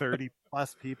of 30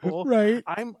 plus people. Right.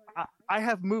 I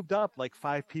have moved up like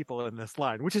 5 people in this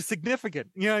line, which is significant.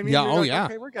 You know what I mean? Yeah. You're Oh like, yeah.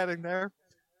 Okay, we're getting there.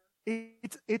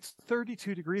 It's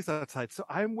 32 degrees outside, so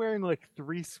I'm wearing like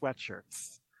 3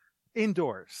 sweatshirts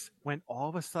indoors. When all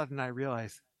of a sudden I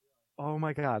realize, oh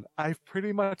my God, I've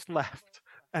pretty much left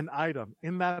an item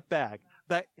in that bag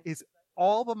that is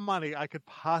all the money I could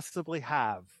possibly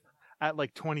have at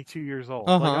like 22 years old.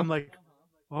 Uh-huh. Like I'm like,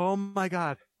 oh my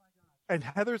God. And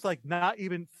Heather's like not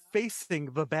even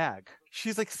facing the bag.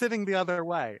 She's like sitting the other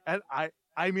way. And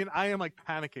I mean, I am like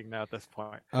panicking now at this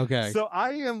point. Okay. So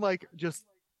I am like just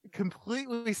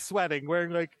completely sweating, wearing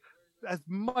like as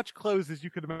much clothes as you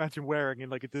could imagine wearing in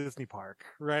like a Disney park.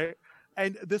 Right.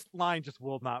 And this line just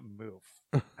will not move.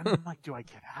 And I'm like, do I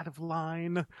get out of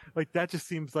line? Like, that just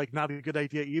seems like not a good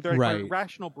idea either. Like, Right. my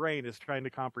rational brain is trying to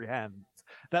comprehend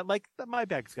that, like, that my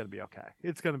bag's going to be okay.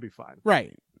 It's going to be fine.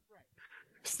 Right.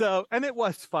 So, and it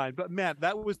was fine. But, man,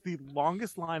 that was the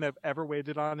longest line I've ever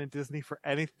waited on in Disney for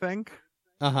anything.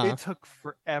 Uh-huh. It took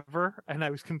forever, and I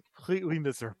was completely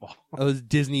miserable. Those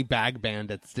Disney bag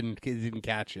bandits didn't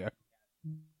catch you.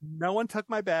 No one took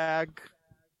my bag.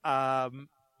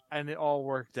 And it all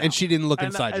worked out. And she didn't look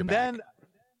inside your and bag. then,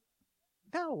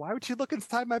 no, why would she look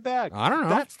inside my bag? I don't know.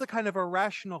 That's the kind of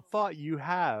irrational thought you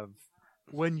have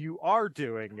when you are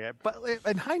doing it. But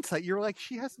in hindsight, you're like,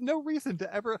 she has no reason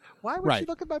to ever. Why would she Right.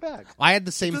 look at my bag? I had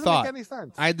the same It doesn't thought. make any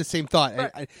sense. I had the same thought.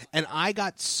 Right. And I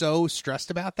got so stressed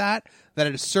about that at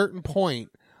a certain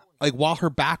point, like while her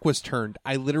back was turned,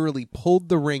 I literally pulled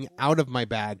the ring out of my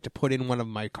bag to put in one of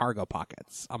my cargo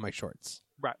pockets on my shorts.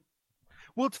 Right.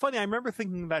 Well, it's funny. I remember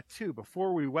thinking that too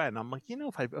before we went. I'm like,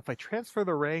 if I transfer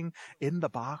the ring in the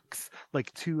box,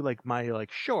 like to like my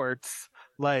like shorts,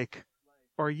 like,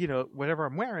 or whatever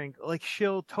I'm wearing, like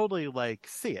she'll totally like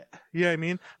see it. You know what I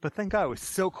mean? But thank God it was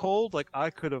so cold. Like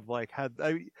I could have like had.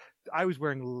 I was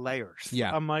wearing layers.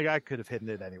 Yeah. I'm like I could have hidden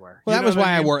it anywhere. Well, You that know was what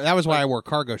why I mean? why I wore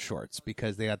cargo shorts,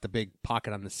 because they got the big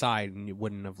pocket on the side, and it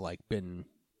wouldn't have like been,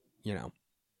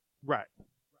 Right.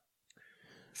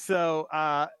 So,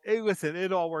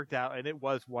 it all worked out, and it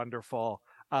was wonderful.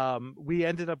 We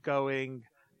ended up going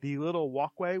the little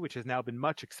walkway, which has now been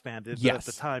much expanded. But Yes.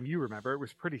 at the time, you remember, it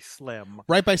was pretty slim.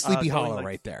 right by Sleepy going, Hollow, like,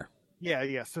 right there.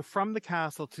 Yeah. So from the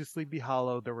castle to Sleepy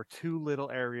Hollow, there were 2 little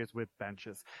areas with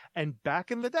benches. And back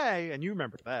in the day, and you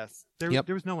remember this, there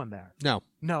was no one there. No.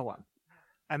 No one.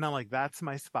 And I'm like, that's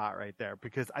my spot right there,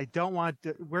 because I don't want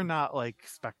to, we're not like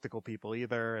spectacle people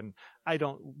either. And I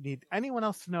don't need anyone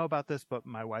else to know about this but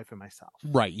my wife and myself.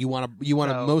 Right. You want a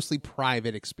So- mostly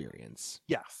private experience.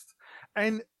 Yes.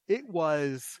 And it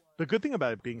was, the good thing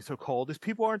about it being so cold is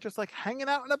people aren't just like hanging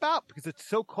out and about because it's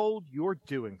so cold. You're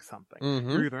doing something.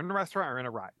 Mhm. You're either in a restaurant or in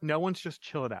a ride. No one's just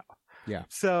chilling out. Yeah.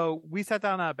 So we sat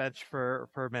down on a bench for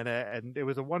a minute, and it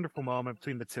was a wonderful moment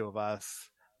between the 2 of us.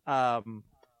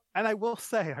 And I will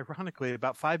say, ironically,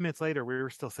 about 5 minutes later, we were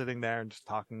still sitting there and just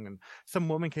talking, and some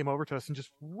woman came over to us and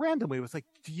just randomly was like,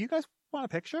 do you guys want a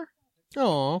picture?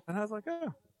 Oh. And I was like,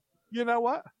 oh, you know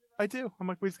what? I do. I'm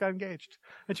like, we just got engaged.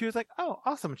 And she was like, oh,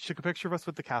 awesome. She took a picture of us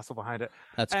with the castle behind it.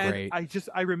 That's And great.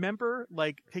 I remember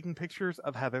like taking pictures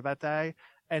of Heather that day,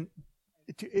 and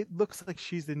it looks like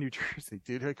she's in New Jersey,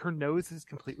 dude. Like her nose is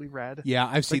completely red. Yeah,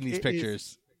 I've seen like, these it is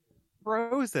pictures.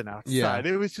 Frozen outside. Yeah.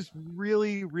 It was just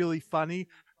really, really funny.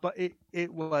 But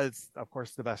it was, of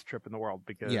course, the best trip in the world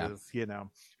because,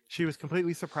 she was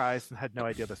completely surprised and had no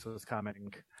idea this was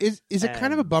coming. Is it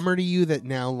kind of a and- bummer to you that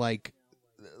now like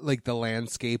the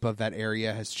landscape of that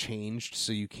area has changed,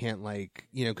 so you can't like,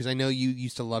 because I know you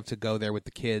used to love to go there with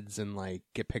the kids and like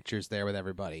get pictures there with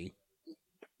everybody.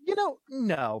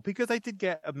 No, because I did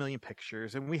get a million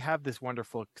pictures and we have this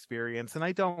wonderful experience, and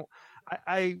I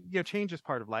change is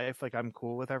part of life. Like I'm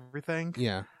cool with everything.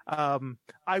 Yeah.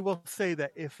 I will say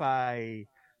that if I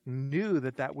knew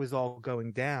that was all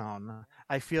going down,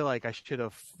 I feel like I should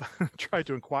have tried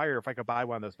to inquire if I could buy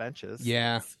one of those benches.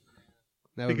 Yeah.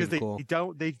 That would because be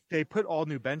cool. they put all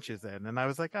new benches in, and I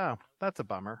was like, oh, that's a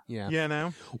bummer. Yeah. You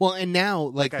know? Well, and now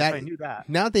like that, I knew that.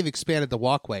 Now that they've expanded the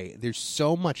walkway, there's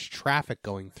so much traffic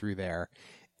going through there,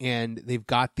 and they've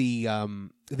got the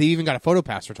they even got a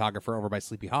PhotoPass photographer over by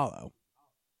Sleepy Hollow.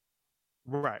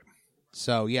 Right.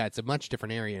 So yeah, it's a much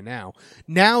different area now.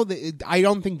 Now I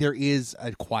don't think there is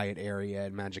a quiet area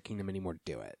in Magic Kingdom anymore to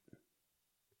do it.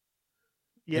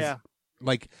 Yeah.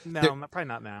 Like no, probably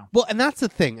not now. Well, and that's the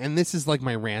thing, and this is like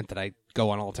my rant that I go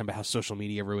on all the time about how social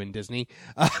media ruined Disney,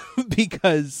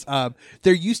 because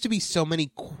there used to be so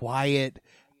many quiet,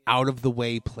 out of the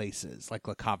way places like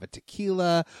La Cava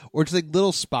Tequila or just like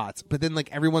little spots, but then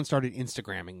like everyone started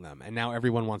Instagramming them, and now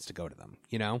everyone wants to go to them.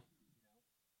 You know?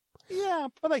 Yeah,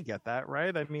 but I get that,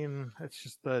 right? I mean, it's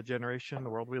just the generation,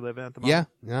 the world we live in at the moment.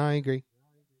 Yeah, no, I agree.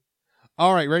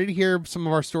 All right, ready to hear some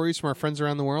of our stories from our friends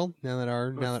around the world now that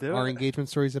our engagement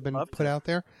stories have been put out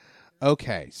there?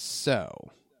 Okay,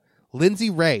 so Lindsay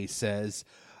Ray says,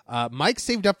 Mike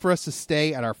saved up for us to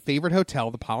stay at our favorite hotel,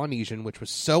 the Polynesian, which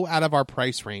was so out of our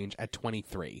price range at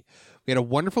 $23. We had a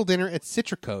wonderful dinner at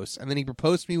Citricos, and then he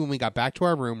proposed to me when we got back to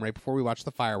our room right before we watched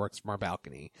the fireworks from our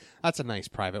balcony. That's a nice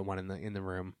private one in the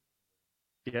room.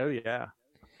 Yeah.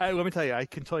 Let me tell you, I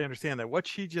can totally understand that. What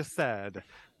she just said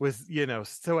was,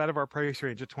 so out of our price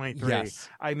range at 23. Yes.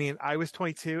 I mean, I was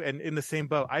 22 and in the same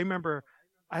boat. I don't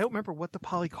remember what the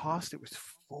Poly cost. It was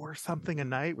 $4 something a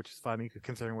night, which is funny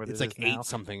considering what it's it like is now. $8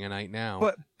 something a night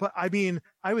now. But I mean,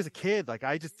 I was a kid. Like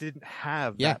I just didn't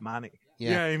have that money. Yeah.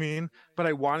 You know what I mean? But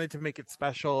I wanted to make it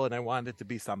special and I wanted it to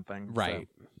be something. Right.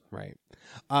 So. Right.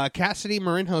 Cassidy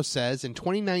Marinho says, in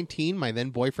 2019, my then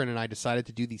boyfriend and I decided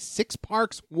to do the 6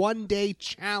 parks 1 day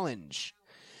challenge.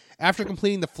 After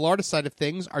completing the Florida side of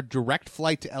things, our direct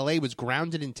flight to LA was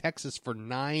grounded in Texas for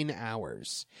 9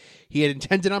 hours. He had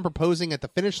intended on proposing at the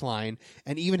finish line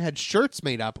and even had shirts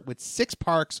made up with 6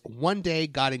 parks 1 day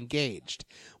got engaged.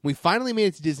 When we finally made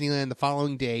it to Disneyland the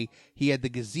following day, he had the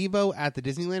gazebo at the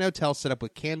Disneyland Hotel set up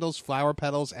with candles, flower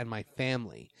petals, and my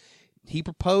family. He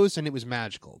proposed, and it was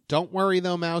magical. Don't worry,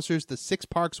 though, Mousers. The 6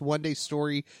 parks 1 day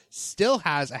story still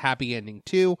has a happy ending,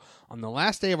 too. On the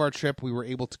last day of our trip, we were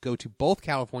able to go to both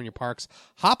California parks,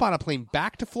 hop on a plane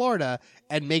back to Florida,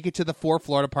 and make it to the 4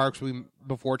 Florida parks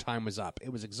before time was up.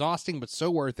 It was exhausting, but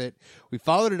so worth it. We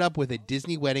followed it up with a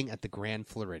Disney wedding at the Grand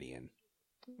Floridian.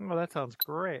 Well, that sounds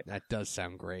great. That does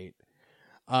sound great.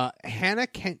 Hannah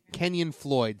Kenyon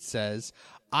Floyd says,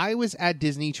 I was at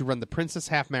Disney to run the Princess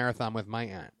Half Marathon with my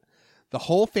aunt. The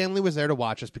whole family was there to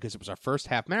watch us because it was our first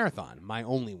half marathon, my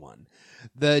only one.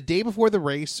 The day before the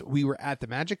race, we were at the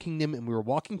Magic Kingdom and we were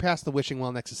walking past the wishing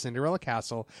well next to Cinderella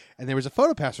Castle, and there was a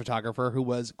PhotoPass photographer who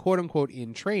was quote-unquote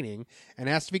in training and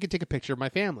asked if he could take a picture of my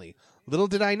family. Little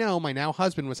did I know, my now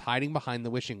husband was hiding behind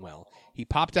the wishing well. He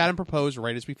popped out and proposed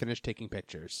right as we finished taking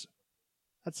pictures.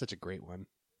 That's such a great one.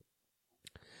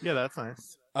 Yeah, that's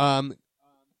nice.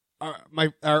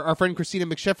 Our friend Christina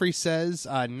McSheffrey says,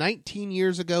 19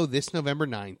 years ago, this November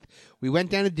 9th, we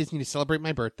went down to Disney to celebrate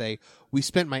my birthday. We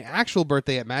spent my actual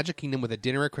birthday at Magic Kingdom with a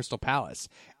dinner at Crystal Palace.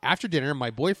 After dinner,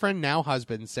 my boyfriend, now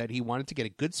husband, said he wanted to get a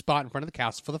good spot in front of the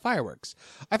castle for the fireworks.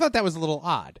 I thought that was a little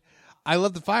odd. I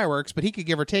love the fireworks, but he could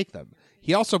give or take them.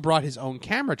 He also brought his own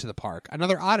camera to the park,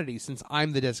 another oddity since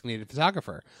I'm the designated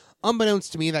photographer.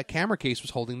 Unbeknownst to me, that camera case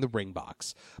was holding the ring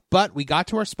box. But we got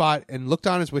to our spot and looked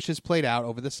on as wishes played out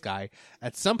over the sky.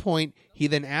 At some point, he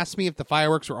then asked me if the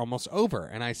fireworks were almost over,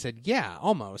 and I said, yeah,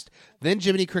 almost. Then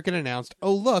Jiminy Cricket announced,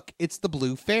 oh, look, it's the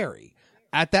Blue Fairy.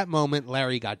 At that moment,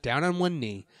 Larry got down on one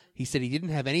knee. He said he didn't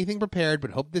have anything prepared,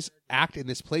 but hoped this act in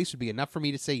this place would be enough for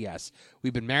me to say yes.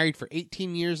 We've been married for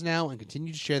 18 years now and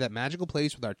continue to share that magical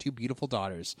place with our 2 beautiful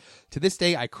daughters. To this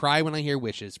day, I cry when I hear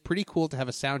wishes. Pretty cool to have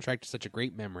a soundtrack to such a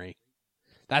great memory.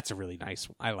 That's a really nice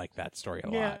one. I like that story a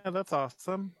lot. Yeah, that's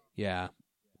awesome. Yeah.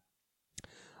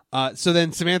 So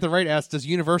then Samantha Wright asked, does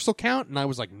Universal count? And I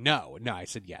was like, no, I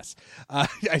said yes.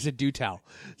 I said, do tell.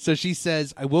 So she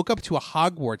says, I woke up to a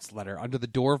Hogwarts letter under the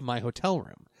door of my hotel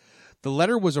room. The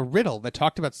letter was a riddle that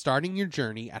talked about starting your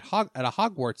journey at a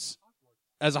Hogwarts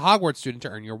as a Hogwarts student to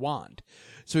earn your wand.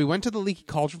 So we went to the Leaky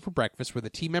Cauldron for breakfast, where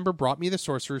the team member brought me the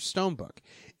Sorcerer's Stone book.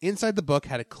 Inside the book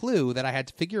had a clue that I had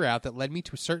to figure out that led me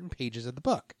to certain pages of the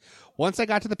book. Once I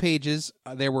got to the pages,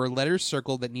 there were letters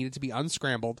circled that needed to be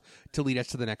unscrambled to lead us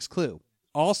to the next clue.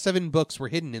 All 7 books were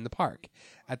hidden in the park.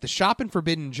 At the shop in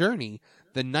Forbidden Journey,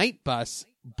 the night bus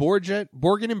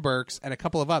Borgin and Burke's, and a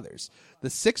couple of others. The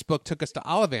 6th book took us to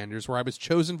Ollivander's, where I was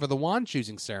chosen for the wand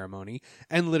choosing ceremony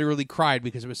and literally cried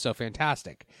because it was so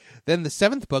fantastic. Then the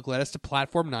 7th book led us to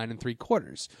platform 9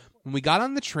 3/4. When we got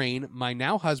on the train, my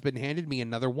now husband handed me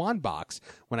another wand box.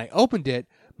 When I opened it,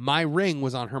 my ring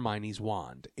was on Hermione's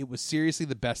wand. It was seriously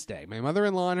the best day. My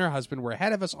mother-in-law and her husband were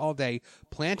ahead of us all day,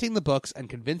 planting the books and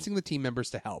convincing the team members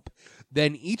to help.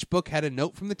 Then each book had a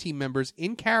note from the team members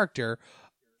in character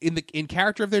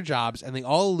of their jobs, and they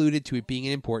all alluded to it being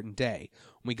an important day.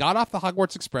 When we got off the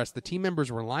Hogwarts Express, the team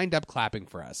members were lined up clapping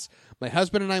for us. My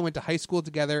husband and I went to high school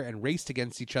together and raced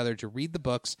against each other to read the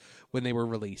books when they were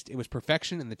released. It was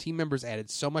perfection, and the team members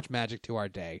added so much magic to our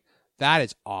day. That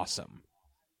is awesome.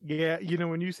 Yeah, you know,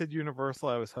 when you said Universal,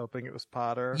 I was hoping it was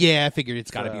Potter. Yeah, I figured it's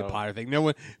got to be a Potter thing. No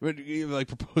one would like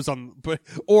propose on,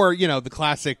 or you know, the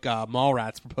classic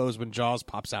Mallrats propose when Jaws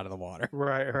pops out of the water.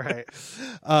 Right.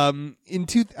 Alan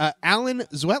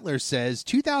Zwetler says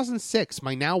 2006.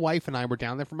 My now wife and I were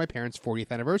down there for my parents'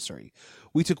 40th anniversary.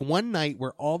 We took one night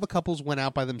where all the couples went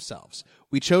out by themselves.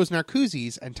 We chose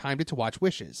Narcoossee's and timed it to watch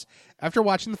Wishes. After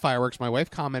watching the fireworks, my wife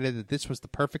commented that this was the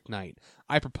perfect night.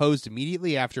 I proposed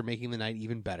immediately after, making the night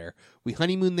even better. We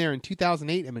honeymooned there in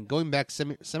 2008 and been going back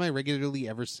semi-regularly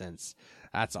ever since.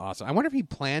 That's awesome. I wonder if he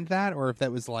planned that or if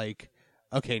that was like,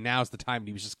 okay, now's the time.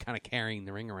 He was just kind of carrying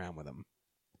the ring around with him.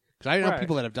 Because I know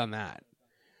people that have done that.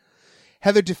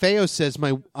 Heather DeFeo says,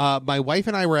 my wife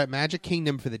and I were at Magic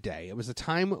Kingdom for the day. It was a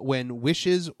time when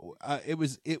Wishes,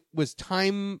 it was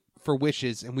time for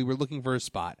Wishes, and we were looking for a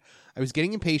spot. I was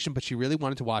getting impatient, but she really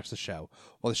wanted to watch the show.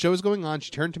 While the show was going on,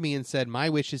 she turned to me and said, "My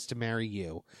wish is to marry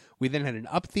you." We then had an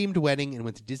up-themed wedding and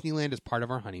went to Disneyland as part of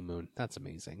our honeymoon. That's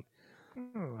amazing.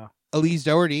 Oh. Elise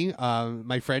Doherty,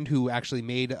 my friend who actually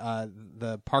made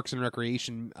the Parks and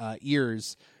Recreation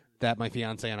ears that my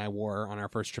fiance and I wore on our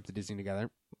first trip to Disney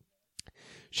together.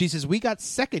 She says, we got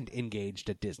second engaged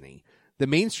at Disney. The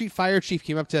Main Street fire chief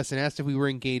came up to us and asked if we were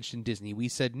engaged in Disney. We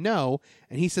said no,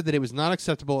 and he said that it was not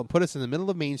acceptable and put us in the middle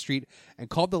of Main Street and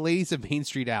called the ladies of Main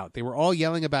Street out. They were all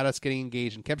yelling about us getting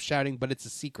engaged and kept shouting, but it's a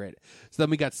secret. So then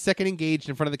we got second engaged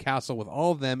in front of the castle with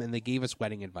all of them, and they gave us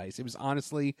wedding advice. It was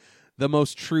honestly the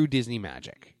most true Disney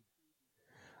magic.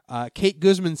 Kate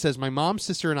Guzman says, my mom,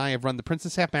 sister, and I have run the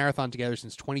Princess Half Marathon together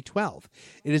since 2012.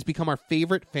 It has become our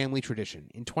favorite family tradition.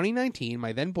 In 2019,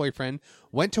 my then-boyfriend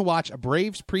went to watch a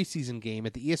Braves preseason game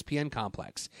at the ESPN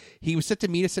complex. He was set to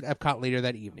meet us at Epcot later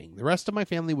that evening. The rest of my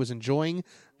family was enjoying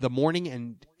the morning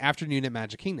and afternoon at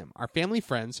Magic Kingdom. Our family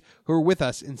friends who were with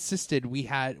us insisted we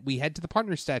head to the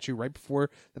partner statue right before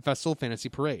the Festival of Fantasy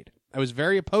Parade. I was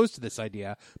very opposed to this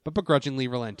idea, but begrudgingly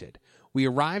relented. We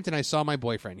arrived and I saw my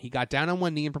boyfriend. He got down on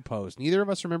one knee and proposed. Neither of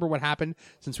us remember what happened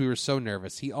since we were so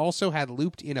nervous. He also had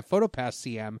looped in a PhotoPass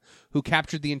CM who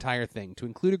captured the entire thing, to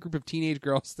include a group of teenage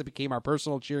girls that became our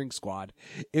personal cheering squad.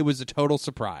 It was a total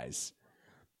surprise.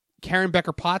 Karen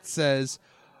Becker-Potts says,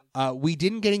 we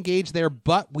didn't get engaged there,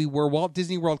 but we were Walt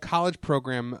Disney World College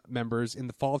Program members in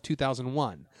the fall of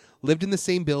 2001. Lived in the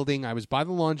same building. I was by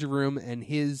the laundry room, and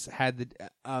his had the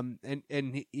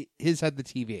his had the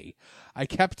TV. I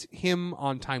kept him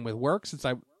on time with work since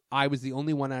I was the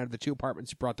only one out of the two apartments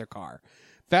who brought their car.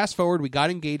 Fast forward, we got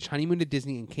engaged, honeymooned to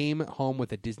Disney, and came home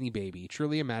with a Disney baby.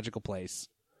 Truly a magical place.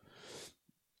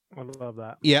 I love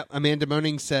that. Yeah, Amanda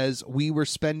Moaning says, we were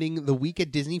spending the week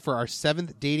at Disney for our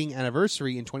 7th dating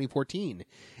anniversary in 2014.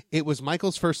 It was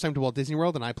Michael's first time to Walt Disney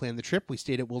World, and I planned the trip. We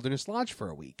stayed at Wilderness Lodge for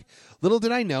a week. Little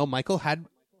did I know, Michael had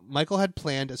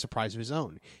planned a surprise of his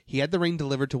own. He had the ring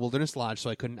delivered to Wilderness Lodge so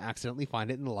I couldn't accidentally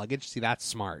find it in the luggage. See, that's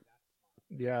smart.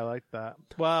 Yeah, I like that.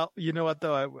 Well, you know what,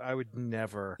 though? I would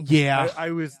never. Yeah.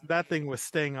 That thing was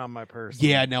staying on my person.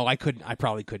 Yeah, no, I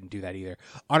probably couldn't do that either.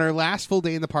 On our last full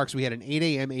day in the parks, we had an 8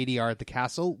 a.m. ADR at the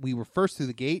castle. We were first through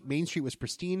the gate. Main Street was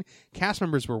pristine. Cast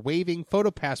members were waving.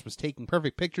 PhotoPass was taking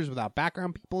perfect pictures without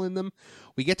background people in them.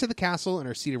 We get to the castle and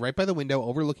are seated right by the window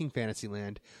overlooking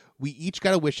Fantasyland. We each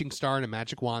got a wishing star and a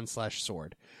magic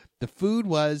wand/sword. The food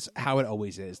was how it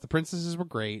always is. The princesses were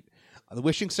great. The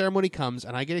wishing ceremony comes,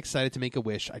 and I get excited to make a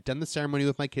wish. I've done the ceremony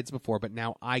with my kids before, but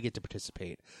now I get to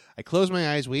participate. I closed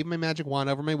my eyes, waved my magic wand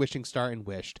over my wishing star, and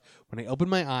wished. When I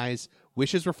opened my eyes,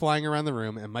 wishes were flying around the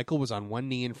room, and Michael was on one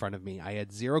knee in front of me. I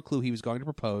had zero clue he was going to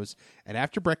propose, and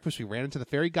after breakfast, we ran into the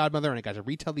fairy godmother, and I got to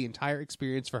retell the entire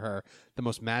experience for her, the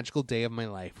most magical day of my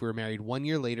life. We were married 1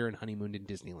 year later and honeymooned in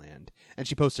Disneyland. And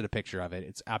she posted a picture of it.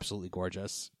 It's absolutely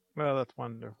gorgeous. Well, that's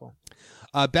wonderful.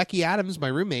 Becky Adams, my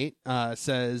roommate,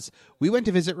 says, we went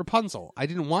to visit Rapunzel. I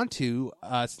didn't want to,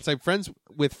 since I'm friends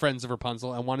of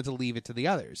Rapunzel, and wanted to leave it to the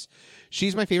others.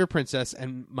 She's my favorite princess,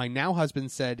 and my now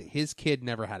husband said his kid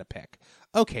never had a pick.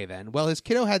 Okay, then. Well, his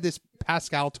kiddo had this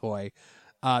Pascal toy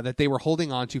that they were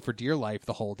holding on to for dear life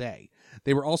the whole day.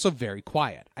 They were also very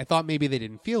quiet. I thought maybe they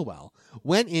didn't feel well.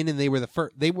 Went in, and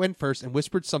they went first and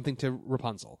whispered something to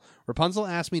Rapunzel. Rapunzel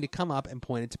asked me to come up and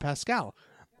pointed to Pascal.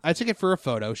 I took it for a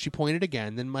photo. She pointed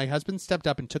again. Then my husband stepped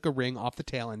up and took a ring off the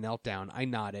tail and knelt down. I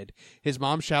nodded. His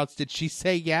mom shouts, "Did she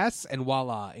say yes?" And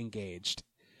voila, engaged.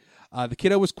 The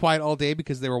kiddo was quiet all day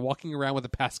because they were walking around with a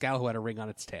Pascal who had a ring on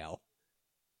its tail.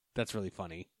 That's really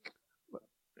funny.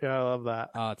 Yeah, I love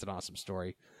that. It's an awesome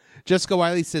story. Jessica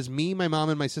Wiley says, me, my mom,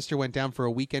 and my sister went down for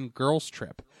a weekend girls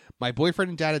trip. My boyfriend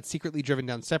and dad had secretly driven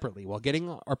down separately. While getting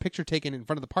our picture taken in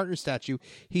front of the partner statue,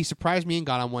 he surprised me and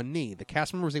got on one knee. The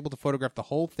cast member was able to photograph the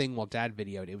whole thing while dad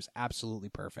videoed. It was absolutely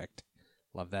perfect.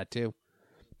 Love that, too.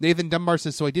 Nathan Dunbar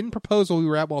says, so I didn't propose while we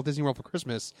were at Walt Disney World for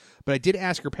Christmas, but I did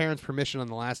ask her parents' permission on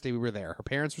the last day we were there. Her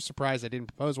parents were surprised I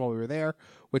didn't propose while we were there,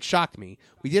 which shocked me.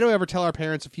 We did, however, tell our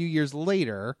parents a few years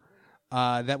later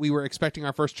that we were expecting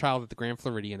our first child at the Grand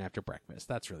Floridian after breakfast.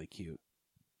 That's really cute.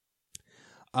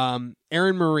 Erin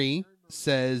Marie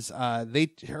says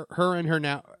her and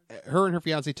her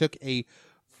fiance took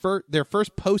their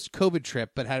first post-COVID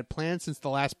trip, but had planned since the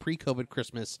last pre-COVID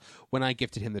Christmas when I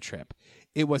gifted him the trip.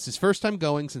 It was his first time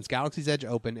going since Galaxy's Edge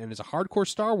opened, and as a hardcore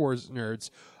Star Wars nerds,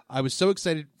 I was so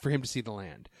excited for him to see the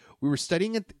land. We were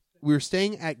staying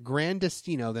at Grand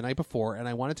Destino the night before, and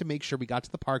I wanted to make sure we got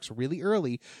to the parks really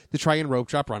early to try and rope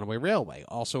drop Runaway Railway,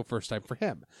 also first time for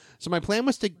him. So my plan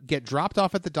was to get dropped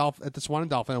off at the Swan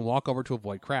and Dolphin and walk over to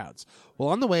avoid crowds. Well,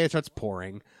 on the way, it starts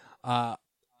pouring.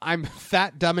 I'm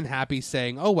fat, dumb, and happy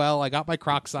saying, oh, well, I got my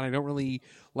Crocs on. I don't really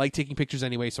like taking pictures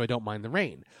anyway, so I don't mind the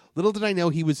rain. Little did I know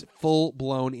he was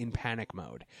full-blown in panic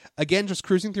mode. Again, just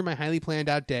cruising through my highly planned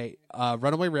out day,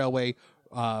 Runaway Railway,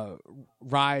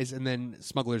 Rise, and then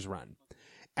Smuggler's Run.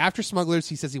 After Smugglers,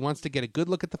 he says he wants to get a good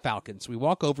look at the Falcon. So we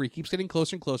walk over. He keeps getting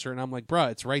closer and closer, and I'm like,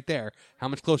 bruh, it's right there. How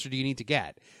much closer do you need to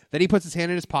get? Then he puts his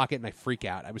hand in his pocket, and I freak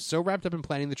out. I was so wrapped up in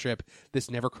planning the trip,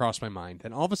 this never crossed my mind.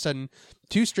 Then all of a sudden,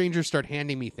 two strangers start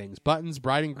handing me things. Buttons,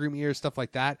 bride and groom ears, stuff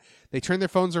like that. They turn their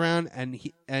phones around,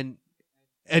 and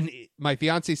my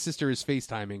fiance's sister is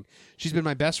FaceTiming. She's been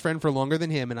my best friend for longer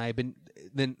than him, and I have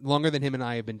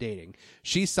been dating.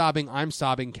 She's sobbing, I'm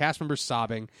sobbing, cast members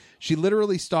sobbing. She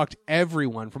literally stalked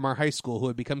everyone from our high school who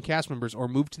had become cast members or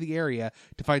moved to the area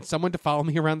to find someone to follow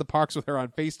me around the parks with her on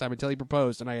FaceTime until he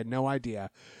proposed, and I had no idea.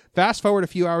 Fast forward a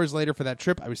few hours later for that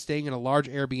trip, I was staying in a large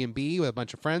Airbnb with a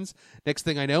bunch of friends. Next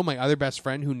thing I know, my other best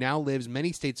friend, who now lives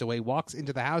many states away, walks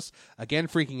into the house, again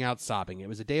freaking out, sobbing. It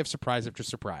was a day of surprise after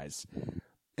surprise.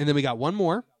 And then we got one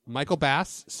more. Michael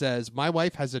Bass says, my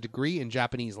wife has a degree in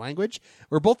Japanese language.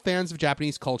 We're both fans of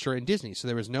Japanese culture and Disney, so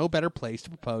there was no better place to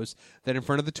propose than in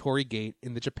front of the Torii Gate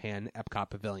in the Japan Epcot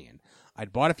Pavilion.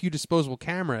 I'd bought a few disposable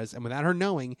cameras, and without her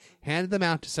knowing, handed them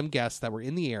out to some guests that were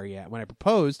in the area. When I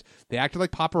proposed, they acted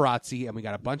like paparazzi, and we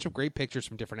got a bunch of great pictures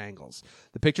from different angles.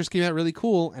 The pictures came out really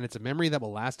cool, and it's a memory that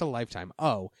will last a lifetime.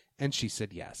 Oh, and she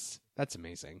said yes. That's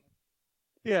amazing.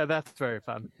 Yeah, that's very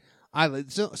fun.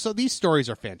 So these stories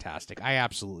are fantastic. I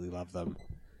absolutely love them.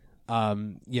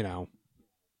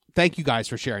 Thank you guys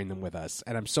for sharing them with us,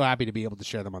 and I'm so happy to be able to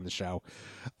share them on the show.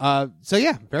 So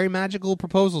yeah, very magical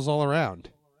proposals all around.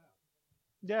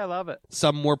 Yeah, I love it.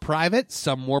 Some more private,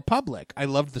 some more public. I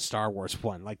loved the Star Wars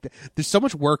one. Like, there's so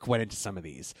much work went into some of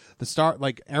these.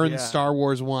 Aaron's Star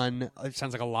Wars one, it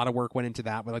sounds like a lot of work went into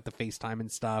that with like the FaceTime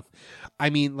and stuff.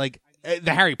 I mean, like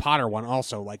the Harry Potter one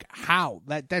also, like how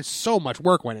there's so much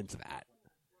work went into that.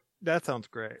 That sounds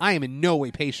great. I am in no way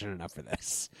patient enough for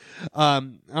this. All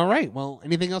right. Well,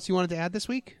 anything else you wanted to add this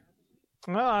week?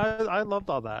 Well, I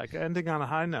loved all that. Ending on a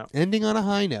high note.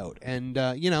 And,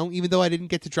 even though I didn't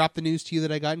get to drop the news to you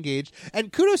that I got engaged,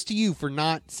 and kudos to you for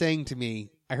not saying to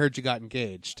me, I heard you got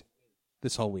engaged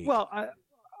this whole week. Well,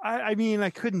 I mean,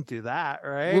 I couldn't do that,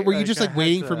 right? Were you just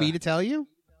waiting for me to tell you?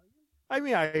 I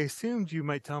mean, I assumed you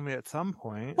might tell me at some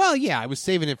point. Well, yeah, I was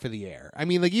saving it for the air. I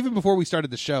mean, like, even before we started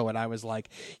the show, and I was like,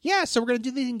 yeah, so we're going to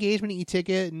do the engagement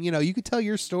e-ticket, and, you could tell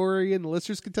your story, and the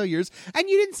listeners could tell yours, and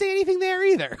you didn't say anything there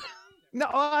either. No,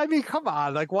 I mean, come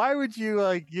on. Like, why would you,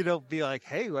 be like,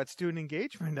 hey, let's do an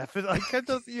engagement episode? Like, it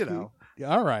does,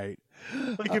 All right.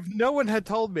 Like, if no one had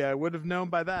told me, I would have known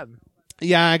by then.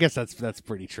 Yeah, I guess that's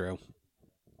pretty true.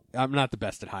 I'm not the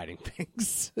best at hiding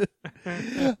things.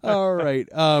 All right.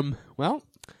 Well,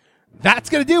 That's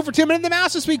going to do it for 2 Men and the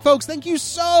Mouse this week, folks. Thank you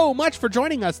so much for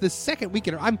joining us this second week.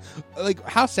 I'm like,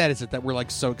 how sad is it that we're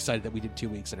like so excited that we did 2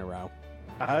 weeks in a row?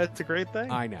 It's a great thing.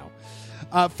 I know.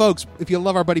 Folks, if you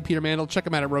love our buddy Peter Mandel, check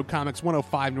him out at Rogue Comics,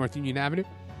 105 North Union Avenue,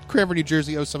 Cranford, New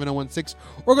Jersey, 07016,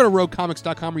 or go to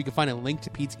roguecomics.com where you can find a link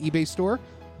to Pete's eBay store.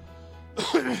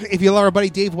 If you love our buddy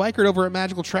Dave Weichert over at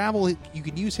Magical Travel, you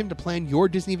can use him to plan your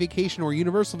Disney vacation or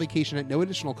Universal vacation at no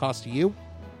additional cost to you.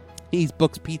 He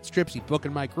books Pete's trips. He's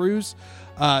booking my cruise.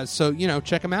 So,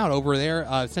 check him out over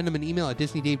there. Send him an email at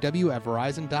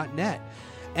DisneyDaveW@Verizon.net.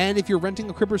 And if you're renting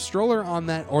a crib or stroller on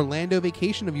that Orlando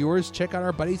vacation of yours, check out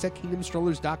our buddies at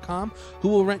KingdomStrollers.com, who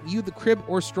will rent you the crib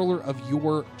or stroller of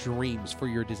your dreams for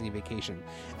your Disney vacation.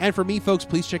 And for me, folks,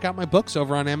 please check out my books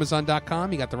over on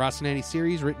Amazon.com. You got the Rocinante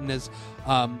series written as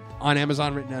on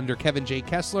Amazon, written under Kevin J.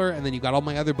 Kessler, and then you got all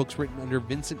my other books written under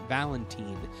Vincent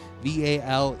Valentine,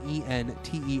 Valentean.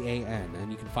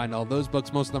 And you can find all those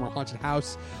books. Most of them are Haunted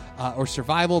House or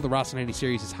Survival. The Rocinante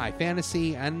series is high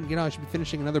fantasy, and I should be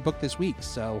finishing another book this week.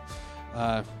 So,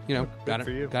 got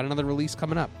another release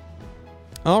coming up.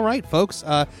 All right, folks.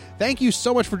 Thank you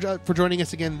so much for joining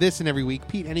us again this and every week.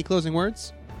 Pete, any closing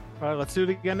words? Let's do it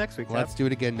again next week. Let's do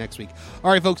it again next week. All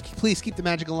right, folks. Please keep the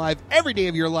magic alive every day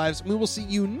of your lives. We will see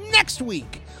you next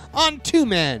week on 2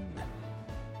 Men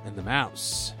and the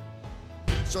Mouse.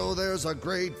 So there's a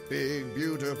great, big,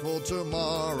 beautiful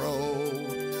tomorrow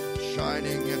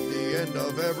shining at the end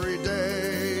of every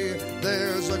day.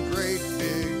 There's a great,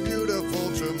 big,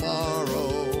 beautiful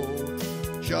tomorrow,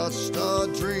 just a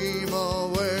dream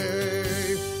away.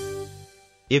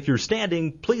 If you're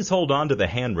standing, please hold on to the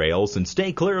handrails and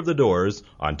stay clear of the doors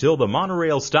until the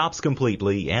monorail stops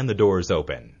completely and the doors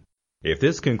open. If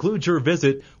this concludes your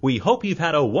visit, we hope you've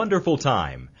had a wonderful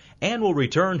time and will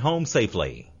return home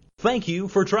safely. Thank you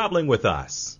for traveling with us.